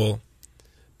beautiful,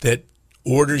 that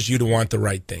orders you to want the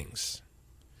right things.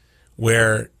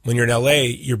 Where when you're in LA,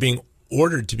 you're being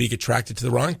ordered to be attracted to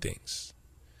the wrong things.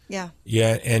 Yeah.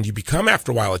 Yeah, and you become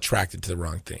after a while attracted to the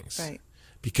wrong things. Right.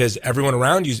 Because everyone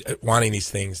around you's wanting these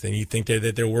things, then you think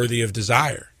that they're worthy of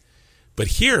desire. But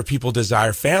here, people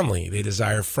desire family, they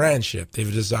desire friendship, they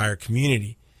desire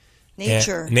community.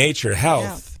 Nature,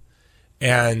 health.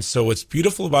 Yeah. And so what's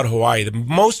beautiful about Hawaii, the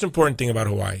most important thing about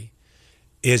Hawaii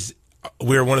is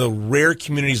we're one of the rare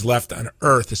communities left on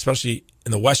Earth, especially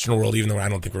in the Western world, even though I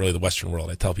don't think we're really the Western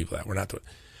world. I tell people that. We're not.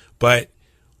 But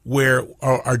where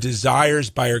our desires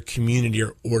by our community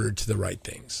are ordered to the right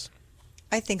things.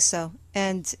 I think so.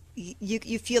 And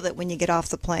you feel it when you get off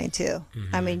the plane, too.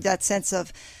 Mm-hmm. I mean, that sense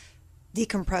of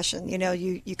decompression.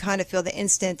 You kind of feel the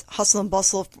instant hustle and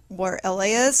bustle where LA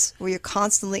is, where you're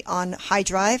constantly on high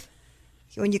drive.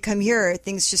 When you come here,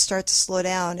 things just start to slow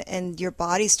down and your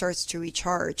body starts to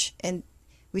recharge. And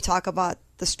we talk about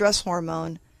the stress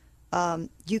hormone.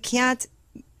 You can't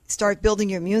start building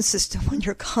your immune system when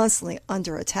you're constantly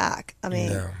under attack. I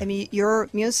mean, your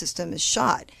immune system is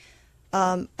shot.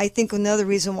 I think another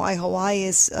reason why Hawaii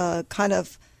is kind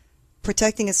of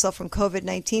protecting itself from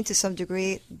COVID-19 to some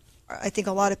degree, I think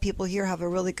a lot of people here have a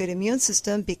really good immune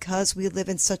system because we live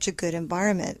in such a good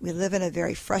environment. We live in a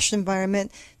very fresh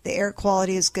environment. The air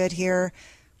quality is good here.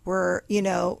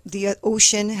 The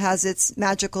ocean has its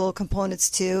magical components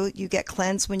too. You get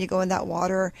cleansed when you go in that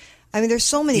water. I mean, there's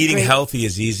so many. Eating healthy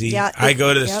is easy. Yeah, I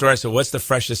go to the store. I say, "What's the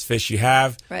freshest fish you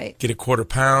have?" Right. Get a quarter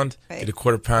pound. Right. Get a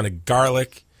quarter pound of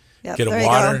garlic. Yep, Get a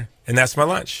water, and that's my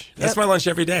lunch. That's my lunch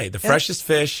every day. The freshest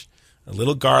fish, a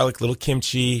little garlic, little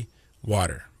kimchi,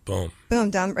 water. Boom.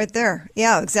 Boom, down right there.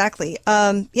 Yeah, exactly.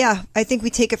 I think we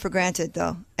take it for granted,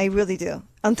 though. I really do.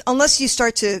 Unless you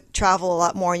start to travel a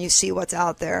lot more and you see what's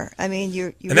out there. I mean, you.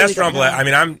 And really that's where I'm glad. I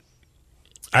mean,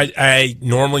 I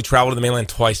normally travel to the mainland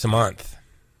twice a month.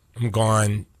 I'm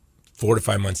gone 4 to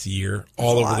 5 months a year,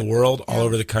 all over the world, all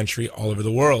over the country, all over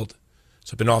the world.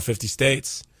 So I've been to all 50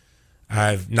 states.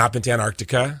 I've not been to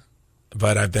Antarctica,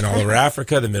 but I've been all over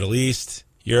Africa, the Middle East,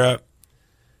 Europe.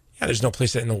 Yeah, there's no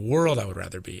place in the world I would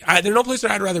rather be. There's no place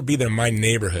that I'd rather be than my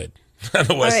neighborhood on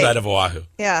the west side of Oahu.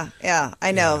 Yeah,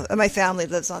 I know. Yeah. My family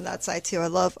lives on that side too. I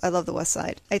love the west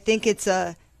side. I think it's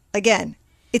again,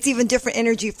 it's even different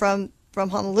energy from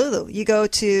Honolulu. You go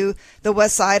to the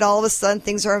west side, all of a sudden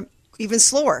things are even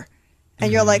slower,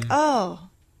 and you're like, oh,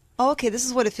 okay, this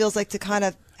is what it feels like to kind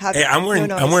of have. Hey, I'm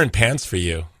wearing pants for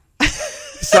you.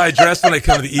 So I dress when I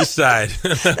come to the east side.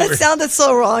 That sounded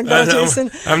so wrong, though,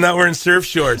 Jason. I'm not wearing surf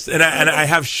shorts, and I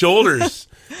have shoulders.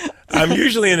 I'm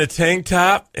usually in a tank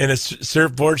top and a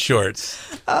surfboard shorts.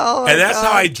 Oh, and that's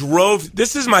how I drove.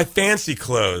 This is my fancy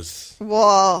clothes.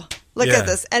 Whoa. Look at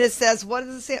this. And it says, what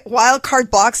does it say? Wild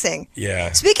card boxing.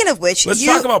 Yeah. Speaking of which, let's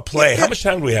talk about play. How much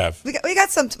time do we have? We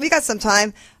got some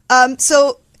time.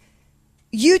 So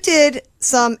you did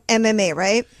some MMA,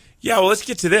 right? Yeah, well, let's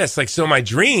get to this. So my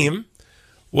dream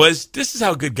was, this is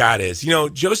how good God is.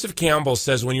 Joseph Campbell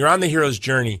says, when you're on the hero's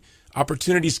journey,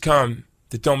 opportunities come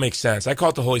that don't make sense. I call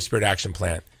it the Holy Spirit action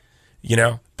plan,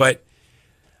 But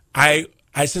I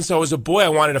since I was a boy, I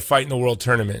wanted to fight in the world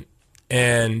tournament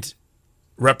and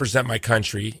represent my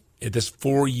country at this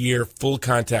 4-year full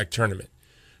contact tournament.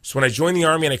 So when I joined the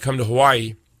Army and I come to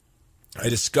Hawaii, I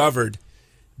discovered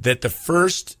that the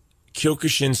first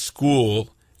Kyokushin school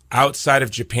outside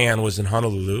of Japan was in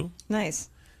Honolulu. Nice.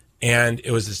 And it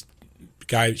was this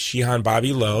guy, Shihan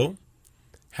Bobby Lowe,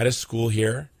 had a school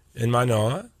here in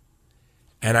Manoa.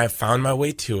 And I found my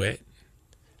way to it.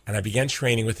 And I began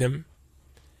training with him.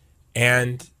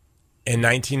 And in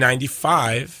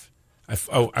 1995,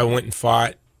 I went and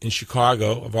fought in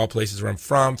Chicago, of all places where I'm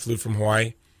from, flew from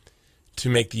Hawaii to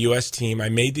make the U.S. team. I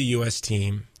made the U.S.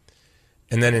 team.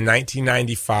 And then in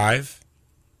 1995,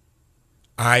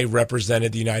 I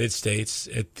represented the United States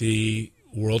at the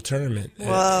World Tournament.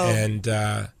 Whoa.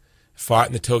 And fought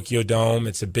in the Tokyo Dome.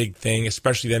 It's a big thing,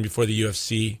 especially then before the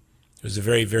UFC. It was a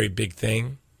very, very big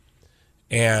thing.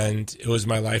 And it was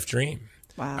my life dream.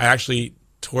 Wow. I actually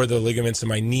tore the ligaments in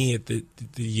my knee at the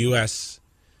U.S.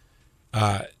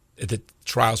 At the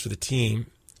trials for the team.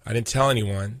 I didn't tell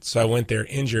anyone, so I went there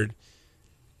injured,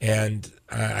 and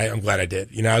I'm glad I did.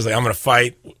 I was like, I'm going to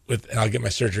fight, and I'll get my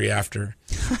surgery after.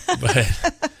 But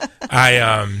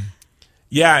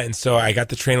and so I got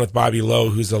to train with Bobby Lowe,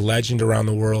 who's a legend around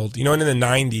the world. And in the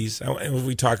 90s, when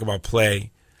we talk about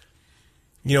play,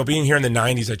 being here in the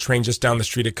 90s, I trained just down the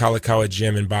street at Kalakaua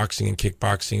Gym in boxing and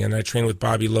kickboxing, and I trained with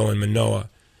Bobby Lowe in Manoa.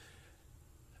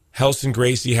 Helson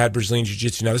Gracie had Brazilian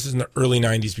Jiu-Jitsu. Now, this is in the early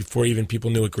 90s, before even people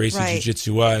knew what Gracie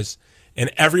Jiu-Jitsu was.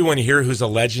 And everyone here who's a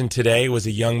legend today was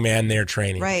a young man there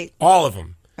training. Right. All of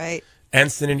them. Right.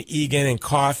 Ensign and Egan and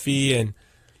Coffey and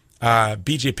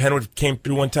B.J. Penwood came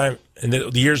through one time, and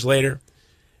the years later.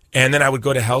 And then I would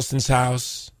go to Helson's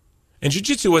house. And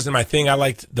Jiu-Jitsu wasn't my thing. I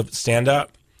liked the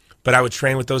stand-up. But I would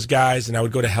train with those guys, and I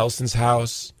would go to Helson's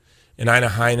house in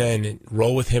Aina and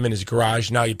roll with him in his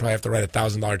garage. Now you'd probably have to write a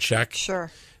 $1,000 check.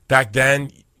 Sure. Back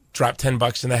then, drop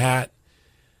 $10 in the hat.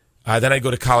 Then I'd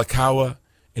go to Kalakaua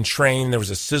and train. There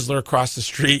was a Sizzler across the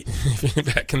street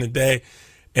back in the day.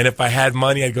 And if I had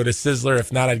money, I'd go to Sizzler.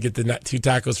 If not, I'd get the 2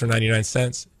 tacos for 99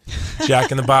 cents.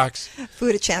 Jack in the Box.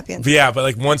 Food of champions. But yeah,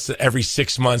 but once every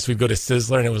 6 months, we'd go to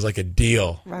Sizzler, and it was like a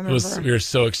deal. Remember. We were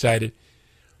so excited.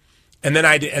 And then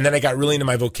I got really into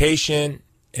my vocation,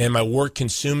 and my work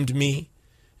consumed me.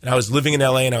 And I was living in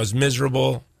LA, and I was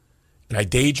miserable. And I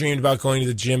daydreamed about going to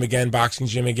the gym again, boxing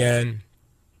gym again.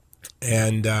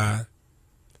 And then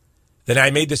I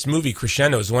made this movie,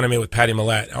 Crescendo. It was the one I made with Patty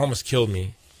Millett. It almost killed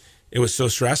me. It was so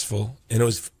stressful. And it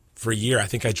was for a year. I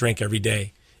think I drank every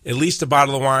day. At least a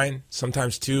bottle of wine,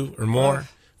 sometimes 2 or more,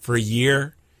 for a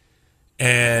year.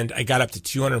 And I got up to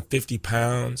 250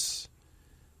 pounds.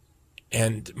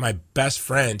 And my best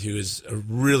friend, who is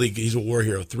he's a war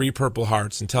hero, 3 Purple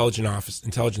Hearts,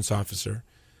 intelligence officer.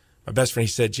 My best friend,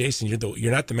 he said, Jason,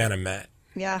 you're not the man I met.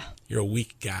 Yeah. You're a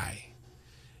weak guy.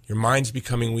 Your mind's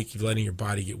becoming weak. You're letting your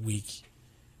body get weak.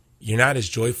 You're not as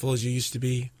joyful as you used to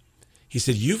be. He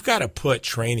said, you've got to put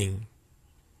training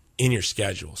in your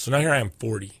schedule. So now here I am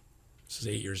 40. This is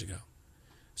 8 years ago.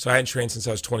 So I hadn't trained since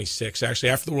I was 26. Actually,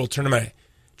 after the World Tournament, I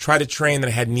tried to train, then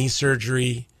I had knee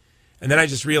surgery. And then I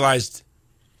just realized,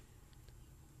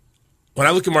 when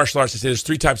I look at martial arts, I say there's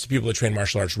 3 types of people that train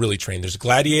martial arts, really train. There's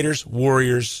gladiators,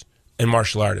 warriors, and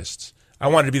martial artists. I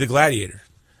wanted to be the gladiator.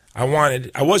 I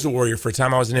was a warrior for a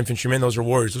time. I was an infantryman. Those are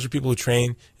warriors. Those are people who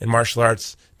train in martial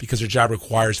arts because their job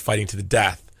requires fighting to the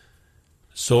death.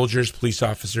 Soldiers, police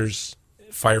officers,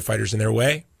 firefighters in their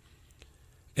way.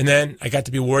 And then I got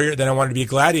to be a warrior. Then I wanted to be a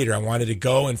gladiator. I wanted to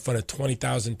go in front of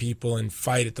 20,000 people and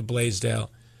fight at the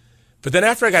Blaisdell. But then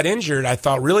after I got injured, I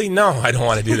thought, really, no, I don't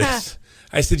want to do this.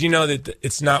 I said, that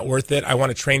it's not worth it. I want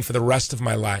to train for the rest of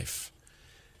my life.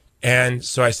 And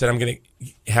so I said, I'm going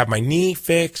to have my knee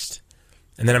fixed,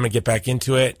 and then I'm going to get back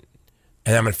into it,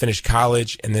 and I'm going to finish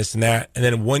college and this and that. And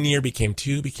then 1 year became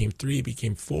 2, became 3,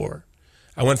 became 4.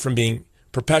 I went from being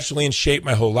perpetually in shape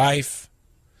my whole life.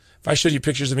 If I showed you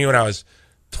pictures of me when I was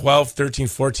 12, 13,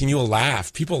 14, you will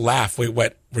laugh. People laugh. Wait,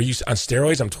 what? Were you on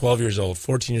steroids? I'm 12 years old,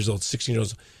 14 years old, 16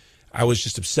 years old. I was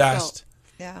just obsessed.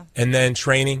 Yeah. And then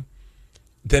training.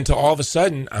 Then to all of a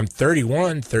sudden, I'm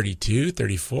 31, 32,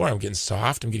 34. I'm getting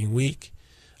soft. I'm getting weak.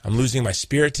 I'm losing my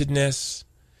spiritedness.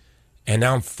 And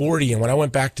now I'm 40. And when I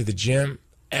went back to the gym,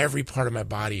 every part of my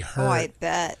body hurt. Oh, I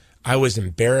bet. I was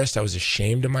embarrassed. I was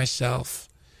ashamed of myself.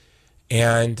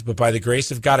 But by the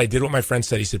grace of God, I did what my friend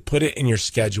said. He said, put it in your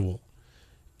schedule.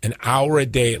 An hour a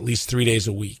day, at least 3 days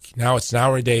a week. Now it's an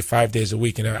hour a day, 5 days a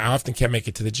week. And I often can't make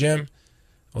it to the gym.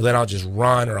 Well, then I'll just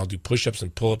run, or I'll do push-ups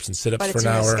and pull-ups and sit-ups for an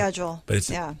hour. But it's in your schedule. But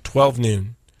it's at 12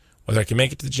 noon. Whether I can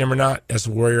make it to the gym or not, that's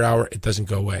a warrior hour. It doesn't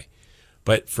go away.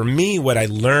 But for me, what I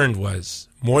learned was,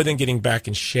 more than getting back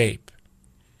in shape,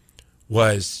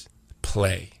 was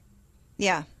play.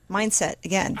 Yeah, mindset,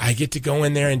 again. I get to go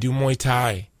in there and do Muay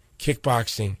Thai,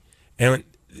 kickboxing. And,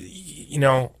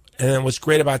 and then what's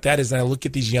great about that is that I look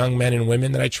at these young men and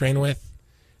women that I train with.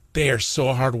 They are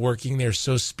so hardworking. They're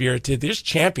so spirited. There's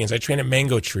champions. I train at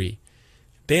Mango Tree.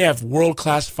 They have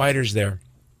world-class fighters there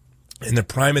in the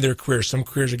prime of their career. Some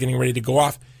careers are getting ready to go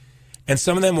off. And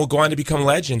some of them will go on to become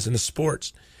legends in the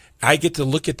sports. I get to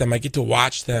look at them. I get to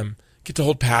watch them. Get to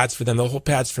hold pads for them. They'll hold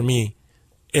pads for me.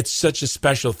 It's such a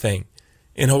special thing.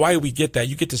 In Hawaii, we get that.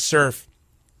 You get to surf.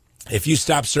 If you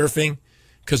stop surfing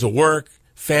because of work,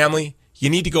 family, you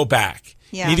need to go back.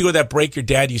 Yeah. You need to go to that break your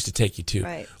dad used to take you to.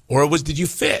 Right. Or did you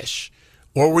fish?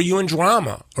 Or were you in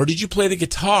drama? Or did you play the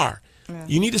guitar? Yeah.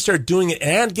 You need to start doing it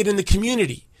and get in the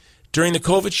community. During the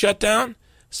COVID shutdown,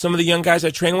 some of the young guys I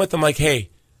train with, I'm like, hey,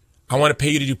 I want to pay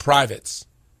you to do privates.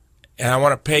 And I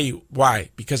want to pay you.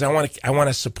 Why? Because I want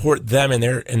to support them in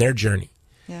their journey.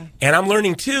 Yeah. And I'm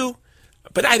learning too,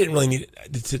 but I didn't really need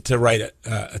to write a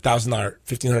 $1,000,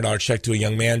 $1,500 check to a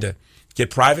young man to get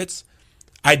privates.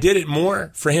 I did it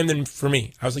more for him than for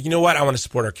me. I was like, you know what? I want to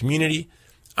support our community.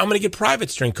 I'm going to get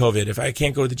privates during COVID. If I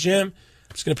can't go to the gym,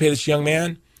 I'm just going to pay this young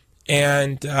man,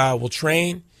 and we'll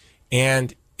train,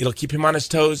 and it'll keep him on his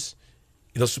toes.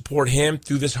 It'll support him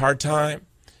through this hard time,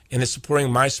 and it's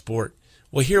supporting my sport.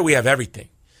 Well, here we have everything.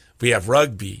 We have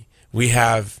rugby. We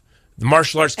have the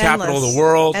martial arts capital of the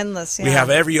world. Endless, yeah. We have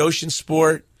every ocean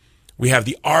sport. We have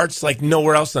the arts like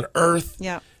nowhere else on earth.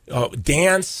 Yeah.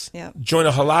 Dance. Yeah. Join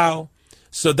a halal.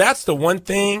 So that's the one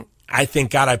thing I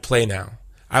thank God I play now.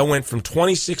 I went from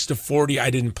 26 to 40. I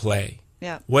didn't play.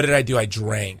 Yeah. What did I do? I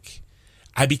drank.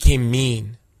 I became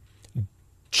mean.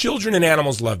 Children and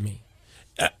animals love me.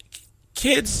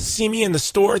 Kids see me in the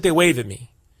store. They wave at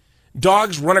me.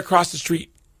 Dogs run across the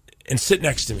street and sit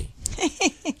next to me.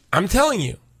 I'm telling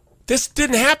you, this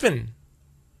didn't happen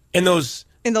in those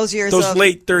years, those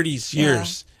late 30s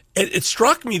years. Yeah. It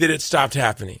struck me that it stopped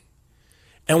happening.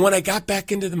 And when I got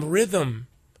back into the rhythm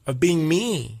of being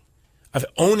me, of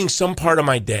owning some part of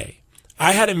my day,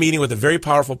 I had a meeting with a very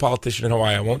powerful politician in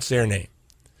Hawaii. I won't say her name.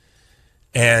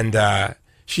 And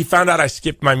she found out I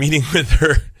skipped my meeting with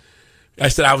her. I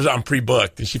said I'm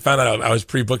pre-booked. And she found out I was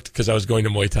pre-booked because I was going to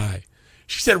Muay Thai.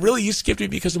 She said, really, you skipped me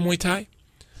because of Muay Thai?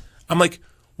 I'm like,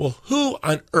 well, who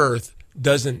on earth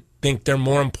doesn't think they're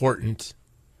more important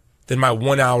than my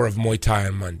 1 hour of Muay Thai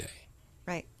on Monday?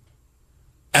 Right.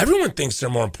 Everyone thinks they're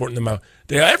more important than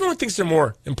everyone thinks they're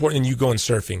more important than you going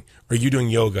surfing, or you doing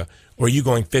yoga, or you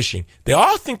going fishing. They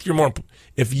all think you're more important.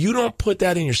 If you don't put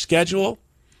that in your schedule,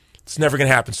 It's never going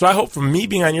to happen. So I hope from me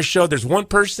being on your show, there's one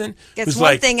person Gets who's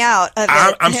one like, thing out of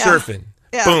I'm it. surfing.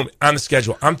 Yeah. Boom, on the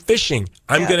schedule. I'm fishing.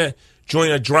 I'm going to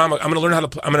join a drama. I'm going to learn how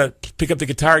to, I'm going to pick up the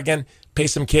guitar again, pay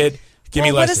some kid, give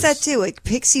me lessons. What does that do? It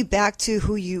picks you back to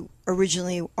who you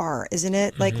originally are, isn't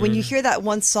it? Like when you hear that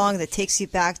one song that takes you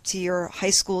back to your high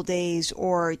school days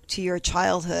or to your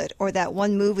childhood, or that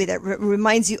one movie that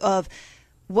reminds you of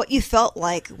what you felt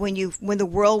like when the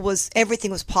world was,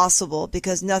 everything was possible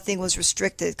because nothing was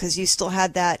restricted, because you still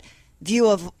had that view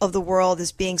of the world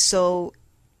as being so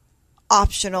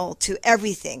optional to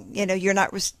everything. You know, you're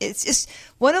not, it's just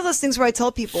one of those things where I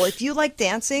tell people, if you like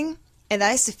dancing and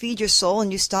that has to feed your soul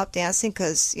and you stop dancing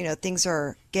because, you know, things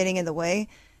are getting in the way,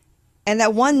 and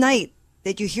that one night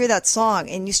that you hear that song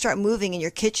and you start moving in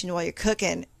your kitchen while you're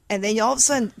cooking, and then all of a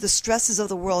sudden the stresses of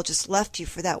the world just left you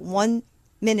for that 1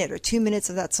 minute or 2 minutes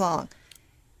of that song,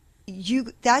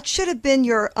 that should have been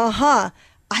your, I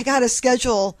got to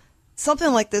schedule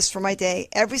something like this for my day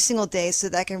every single day so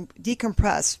that I can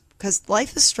decompress, because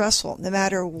life is stressful no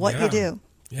matter what you do.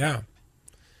 Yeah.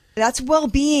 That's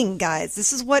well-being, guys.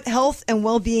 This is what health and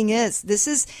well-being is.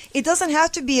 It doesn't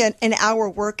have to be an hour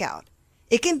workout.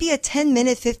 It can be a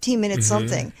 10-minute, 15-minute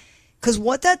something. Because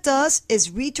what that does is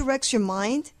redirects your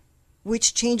mind,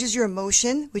 which changes your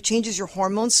emotion, which changes your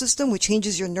hormone system, which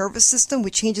changes your nervous system,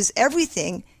 which changes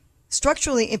everything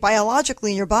structurally and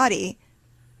biologically in your body,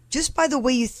 just by the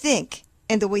way you think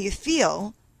and the way you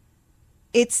feel.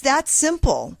 It's that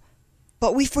simple.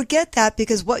 But we forget that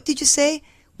because what did you say?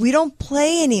 We don't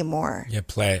play anymore. Yeah,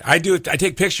 play. I do it. I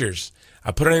take pictures.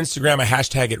 I put it on Instagram. I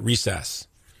hashtag it recess.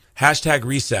 Hashtag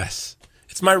recess.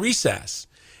 It's my recess.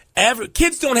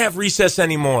 Kids don't have recess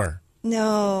anymore.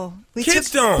 No. Kids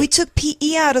don't. We took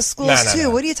PE out of schools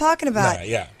too. What are you talking about?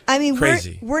 Yeah. I mean,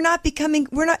 crazy. we're not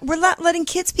letting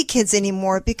kids be kids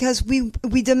anymore because we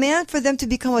demand for them to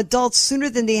become adults sooner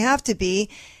than they have to be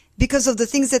because of the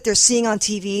things that they're seeing on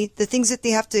TV, the things that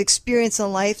they have to experience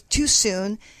in life too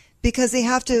soon, because they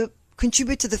have to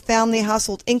contribute to the family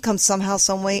household income somehow,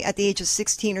 some way at the age of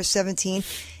 16 or 17.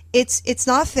 It's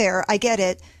not fair. I get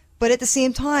it. But at the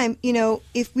same time, you know,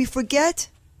 if we forget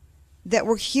that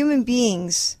we're human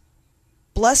beings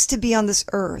blessed to be on this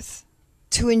earth,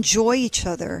 to enjoy each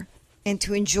other and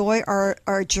to enjoy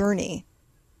our journey,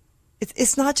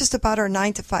 it's not just about our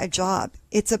 9-to-5 job.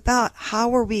 It's about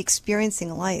how are we experiencing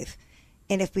life.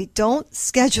 And if we don't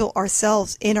schedule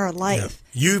ourselves in our life,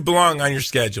 you belong on your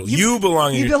schedule. You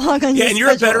belong on your schedule. And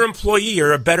you're a better employee.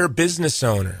 You're a better business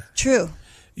owner. True.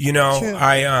 You know, True.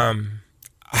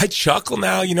 I chuckle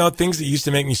now, you know, things that used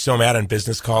to make me so mad on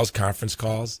business calls, conference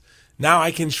calls. Now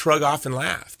I can shrug off and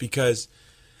laugh because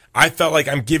I felt like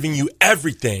I'm giving you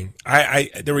everything.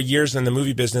 There were years in the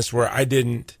movie business where I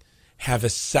didn't have a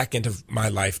second of my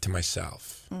life to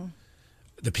myself.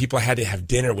 The people I had to have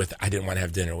dinner with, I didn't want to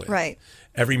have dinner with. Right.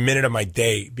 Every minute of my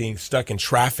day being stuck in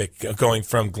traffic, going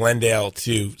from Glendale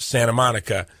to Santa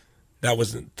Monica,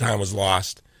 time was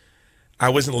lost. I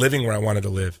wasn't living where I wanted to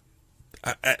live.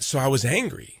 So I was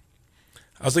angry.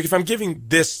 I was like, if I'm giving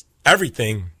this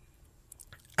everything,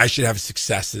 I should have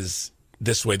successes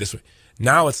this way.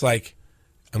 Now it's like,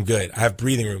 I'm good. I have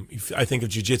breathing room. I think of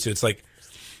jiu-jitsu. It's like,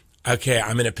 okay,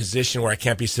 I'm in a position where I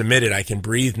can't be submitted. I can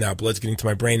breathe now. Blood's getting to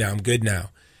my brain now. I'm good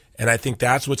now. And I think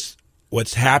that's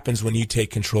what happens when you take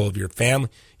control of your family,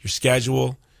 your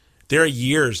schedule. There are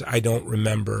years I don't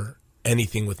remember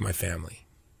anything with my family.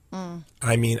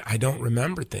 I mean, I don't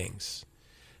remember things.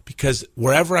 Because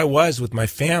wherever I was with my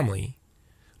family,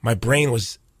 my brain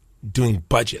was doing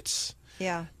budgets.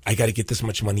 Yeah. I got to get this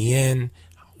much money in.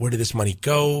 Where did this money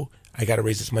go? I got to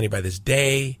raise this money by this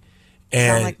day.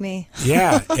 And sound like me.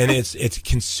 Yeah, and it's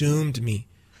consumed me.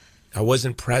 I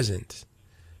wasn't present.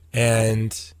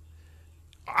 And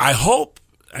I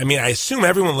assume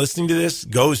everyone listening to this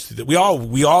goes through that.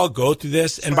 We all go through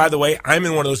this. Sure. And by the way, I'm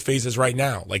in one of those phases right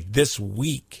now. Like this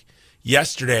week,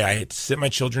 yesterday, I had to sit my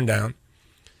children down.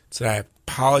 So I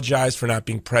apologize for not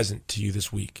being present to you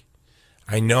this week.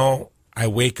 I know I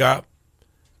wake up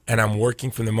and I'm working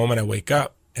from the moment I wake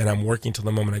up and I'm working till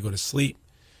the moment I go to sleep.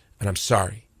 And I'm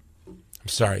sorry. I'm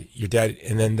sorry. Your dad.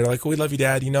 And then they're like, oh, we love you,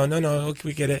 Dad. You know, no,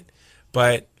 we get it.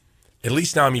 But at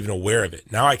least now I'm even aware of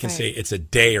it. Now I can say it's a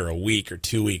day or a week or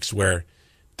 2 weeks where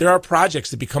there are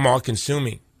projects that become all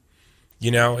consuming.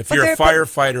 You know, if you're a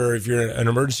firefighter or if you're an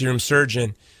emergency room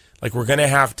surgeon, like we're going to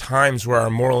have times where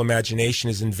our moral imagination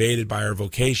is invaded by our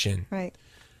vocation. Right.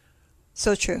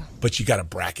 So true. But you got to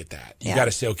bracket that. You got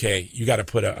to say, okay, you got to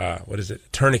put a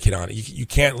tourniquet on it. You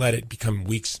can't let it become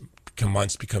weeks, become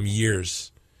months, become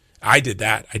years. I did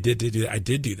that. I did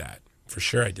do that. For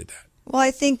sure I did that. Well,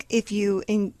 I think if you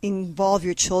involve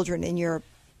your children in your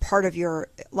part of your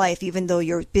life, even though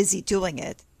you're busy doing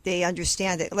it. They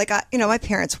understand it. Like, my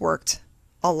parents worked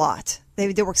a lot.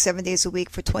 They worked 7 days a week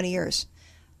for 20 years.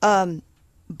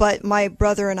 But my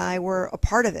brother and I were a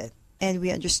part of it, and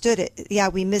we understood it. Yeah,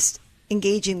 we missed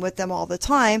engaging with them all the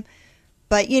time.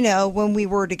 But, when we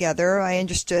were together, I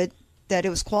understood that it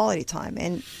was quality time,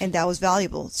 and that was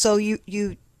valuable. So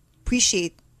you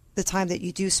appreciate the time that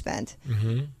you do spend.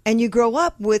 Mm-hmm. And you grow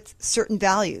up with certain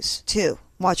values, too,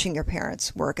 watching your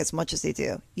parents work as much as they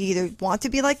do. You either want to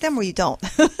be like them or you don't.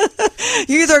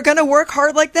 You're either going to work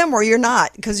hard like them or you're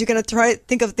not, because you're going to try to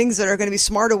think of things that are going to be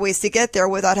smarter ways to get there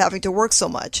without having to work so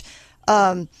much.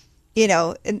 And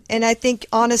I think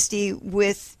honesty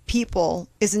with people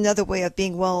is another way of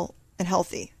being well and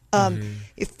healthy.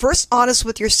 If first honest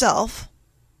with yourself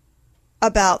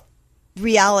about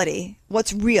reality,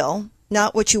 what's real,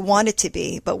 not what you want it to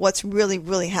be, but what's really,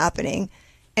 really happening.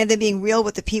 And then being real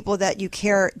with the people that you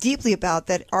care deeply about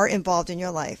that are involved in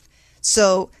your life.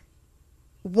 So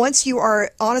once you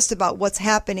are honest about what's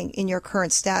happening in your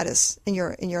current status, in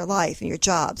your life, in your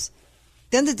jobs,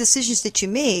 then the decisions that you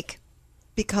make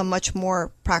become much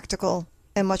more practical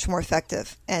and much more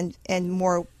effective and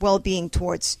more well-being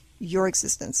towards your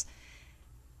existence.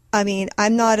 I mean,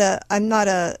 I'm not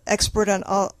a expert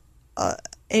on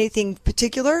anything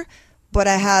particular, but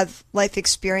I have life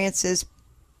experiences,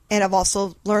 and I've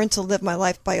also learned to live my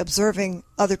life by observing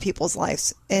other people's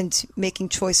lives and making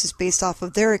choices based off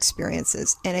of their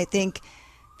experiences. And I think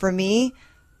for me,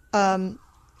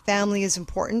 family is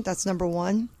important. That's number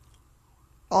one.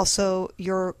 Also,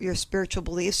 your spiritual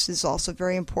beliefs is also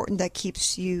very important. That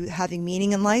keeps you having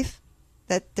meaning in life,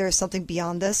 that there's something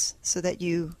beyond this so that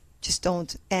you just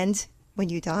don't end when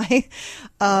you die.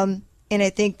 And I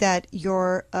think that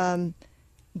your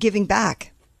giving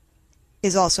back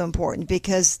is also important,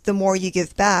 because the more you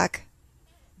give back,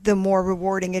 the more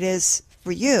rewarding it is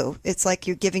for you. It's like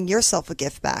you're giving yourself a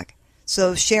gift back.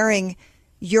 So sharing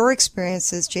your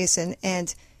experiences, Jason,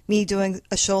 and me doing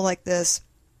a show like this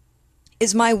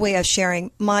is my way of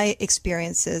sharing my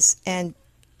experiences and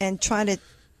trying to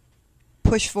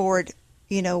push forward,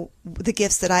 the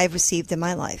gifts that I've received in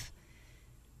my life.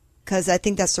 Because I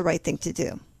think that's the right thing to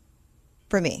do,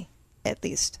 for me, at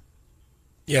least.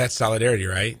 Yeah, it's solidarity,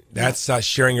 right? That's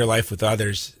sharing your life with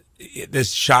others.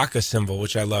 This shaka symbol,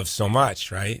 which I love so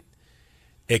much, right?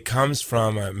 It comes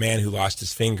from a man who lost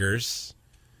his fingers,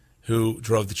 who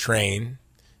drove the train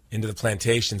into the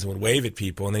plantations and would wave at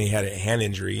people, and then he had a hand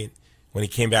injury. When he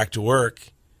came back to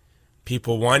work,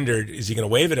 people wondered, is he going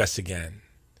to wave at us again?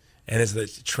 And as the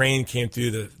train came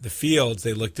through the fields,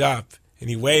 they looked up, and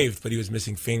he waved, but he was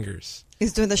missing fingers.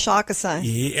 He's doing the shaka sign.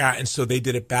 Yeah, and so they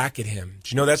did it back at him.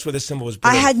 Do you know that's where the symbol was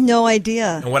born? I had no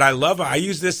idea. And what I love, I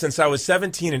use this since I was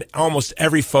 17, and almost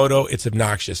every photo, it's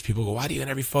obnoxious. People go, why do you in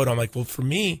every photo? I'm like, well, for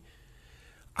me,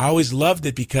 I always loved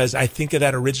it because I think of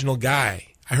that original guy.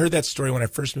 I heard that story when I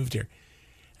first moved here,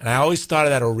 and I always thought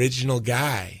of that original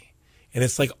guy. And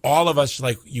it's like all of us,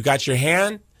 like, you got your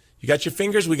hand, you got your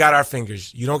fingers, we got our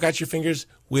fingers. You don't got your fingers,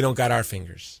 we don't got our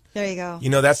fingers. There you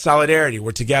go. That's solidarity.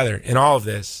 We're together in all of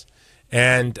this.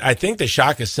 And I think the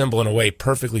shaka symbol, in a way,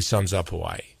 perfectly sums up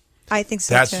Hawaii. I think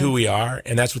so, That's too. who we are,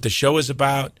 and that's what the show is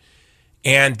about.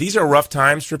 And these are rough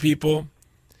times for people.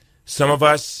 Some of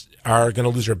us are going to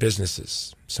lose our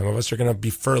businesses. Some of us are going to be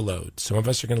furloughed. Some of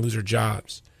us are going to lose our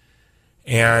jobs.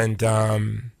 And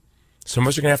some of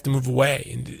us are going to have to move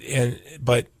away.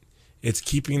 But it's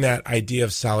keeping that idea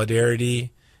of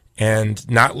solidarity and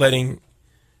not letting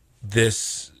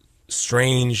this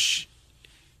strange...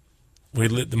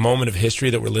 the moment of history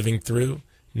that we're living through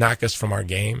knock us from our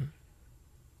game.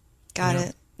 Got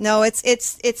it. No,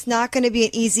 it's not going to be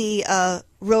an easy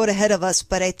road ahead of us,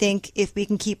 but I think if we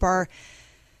can keep our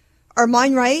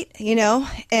mind right,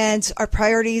 and our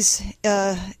priorities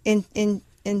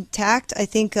intact, I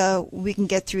think we can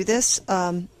get through this.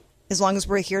 As long as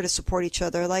we're here to support each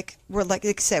other, like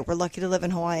I said, we're lucky to live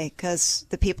in Hawaii because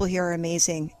the people here are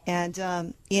amazing. And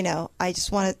I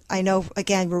just want to. I know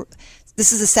again,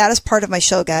 this is the saddest part of my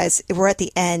show, guys. We're at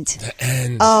the end. The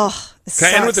end. Oh,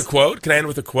 can I end with a quote? Can I end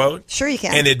with a quote? Sure, you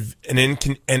can.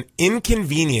 An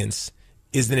inconvenience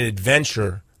is an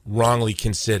adventure wrongly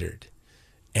considered.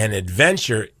 An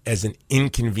adventure as an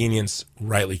inconvenience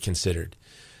rightly considered.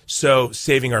 So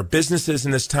saving our businesses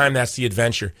in this time, that's the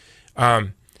adventure.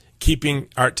 Keeping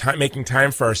our time, making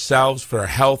time for ourselves, for our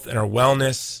health and our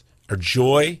wellness, our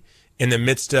joy in the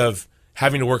midst of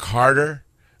having to work harder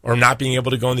or not being able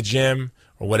to go in the gym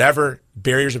or whatever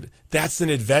barriers. That's an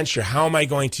adventure. How am I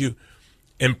going to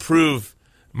improve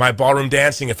my ballroom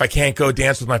dancing if I can't go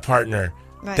dance with my partner?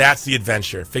 Right. That's the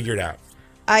adventure. Figure it out.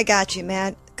 I got you,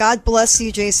 man. God bless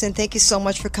you, Jason. Thank you so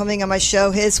much for coming on my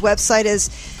show. His website is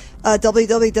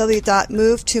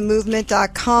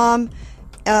www.movetomovement.com.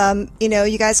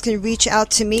 You guys can reach out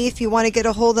to me if you want to get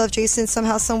a hold of Jason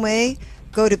somehow, some way.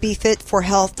 Go to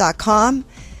befitforhealth.com.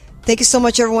 Thank you so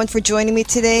much, everyone, for joining me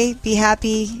today. Be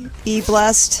happy, be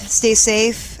blessed, stay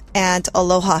safe, and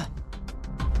aloha.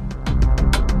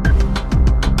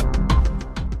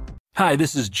 Hi,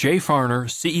 this is Jay Farner,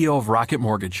 CEO of Rocket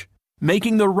Mortgage.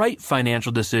 Making the right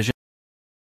financial decision